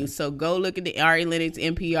interview. So go look at the Ari Lennox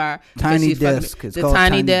NPR. Tiny Desk. The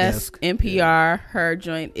Tiny Desk NPR. Yeah. Her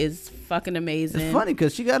joint is fucking amazing. It's funny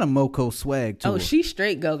because she got a Moco swag too. Oh, she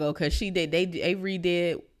straight go-go because they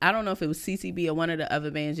redid. I don't know if it was CCB or one of the other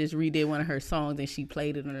bands just redid one of her songs and she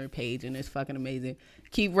played it on her page and it's fucking amazing.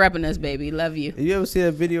 Keep repping us, baby. Love you. Have you ever seen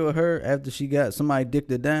that video of her after she got somebody dicked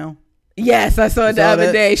her down? Yes, I saw it the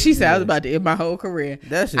other day. She said I was about to end my whole career.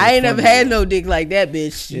 I ain't never had no dick like that,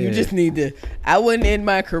 bitch. Yeah. You just need to. I wouldn't end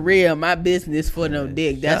my career, my business for no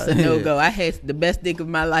dick. That's a no-go. I had the best dick of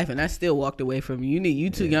my life and I still walked away from you. You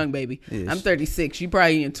too young, baby. Yeah. I'm 36. You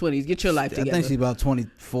probably in your 20s. Get your life together. I think she's about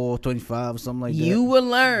 24, 25 or something like that. You will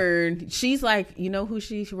learn. She's like, you know who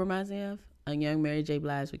she reminds me of? A young Mary J.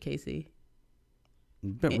 Blige with KC.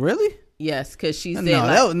 Really? Yes, because she said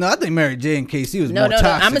I think Mary J and KC was more toxic.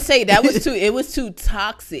 I'm gonna say that was too. It was too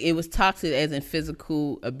toxic. It was toxic as in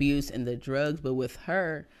physical abuse and the drugs, but with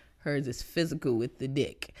hers is physical with the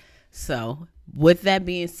dick. So, with that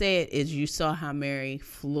being said, is you saw how Mary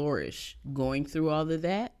flourished going through all of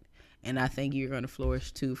that, and I think you're gonna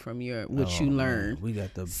flourish too from you learned. We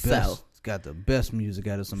got the best. Got the best music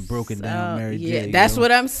out of some broken down Mary J. Yeah, that's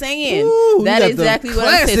what I'm saying. That's exactly what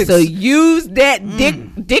I'm saying. So use that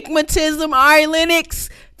dickmatism, Ari Lennox,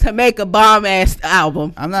 to make a bomb ass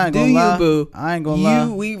album. I'm not gonna lie. Boo? I ain't gonna lie.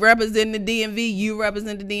 We represent the DMV. You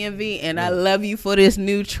represent the DMV, and I love you for this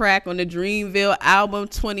new track on the Dreamville album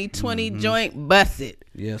 2020 joint. Bust it.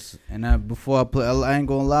 Yes, and before I play, I ain't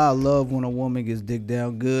gonna lie. I love when a woman gets digged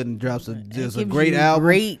down good and drops a great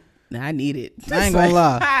album. I need it. I ain't gonna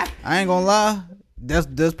lie. That's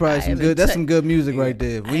probably some good. That's some good music right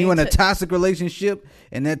there. When you in a toxic relationship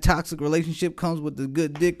and that toxic relationship comes with the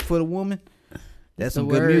good dick for the woman, that's some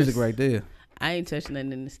good music right there. I ain't touched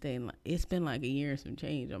nothing in the state. It's been like a year and some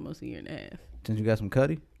change, almost a year and a half. Since you got some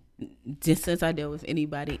cutty? Just since I dealt with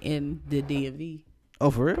anybody in the DMV.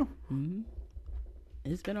 Oh, for real? Mm-hmm.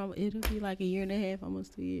 It'll be like a year and a half,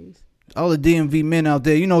 almost 2 years. All the DMV men out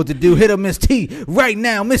there, you know what to do. Hit up Miss T right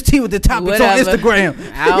now. Miss T with the topics on Instagram.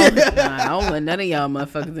 I don't want none of y'all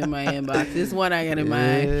motherfuckers in my inbox. This one I got in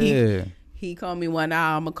mind. He called me one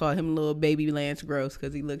hour. I'm going to call him little baby Lance Gross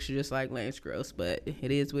because he looks just like Lance Gross. But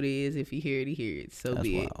it is what it is. If you hear it, he hear it. So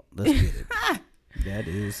be it. Let's get it. That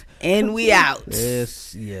is. And we out.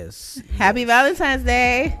 Yes. Happy Valentine's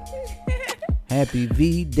Day. Happy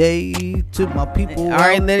V-Day to my people. All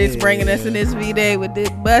right, Lennox bringing us in this V-Day with this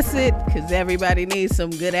Bust It, because everybody needs some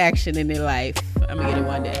good action in their life. I'm going to get it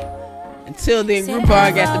one day. Until then,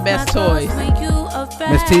 RuPaul got the best toys.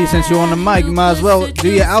 Miss T, since you're on the mic, you might as well do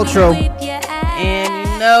your outro. And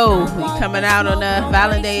you know, we coming out on a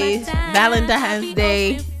Valentine's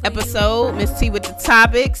Day episode. Miss T with the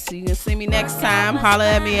topics. You can see me next time. Holler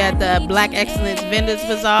at me at the Black Excellence Vendors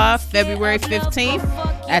Bazaar, February 15th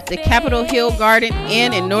at the Capitol Hill Garden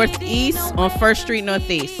Inn in Northeast on 1st Street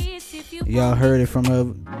Northeast. Y'all heard it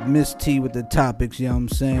from Miss T with the topics, you know what I'm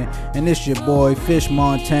saying? And it's your boy, Fish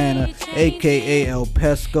Montana, a.k.a. El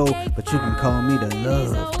Pesco, but you can call me the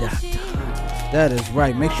Love Doctor. That is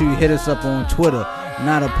right. Make sure you hit us up on Twitter,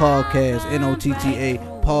 Not a Podcast, Notta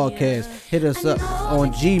Podcast. Hit us up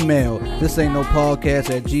on Gmail. This ain't no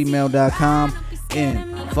podcast at gmail.com.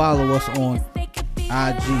 And follow us on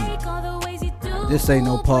IG. This ain't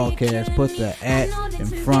no podcast. Put the at in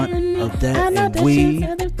front of that, and we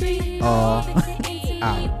are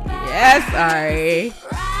out. Yes, Ari.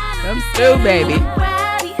 Come through, baby.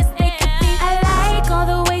 I like all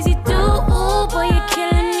the ways you do. Ooh, boy, you're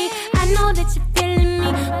killing me. I know that you're feeling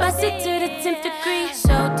me. Bust it to the 10th degree.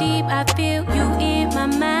 So deep, I feel you in my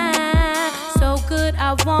mind. So good,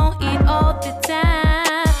 I want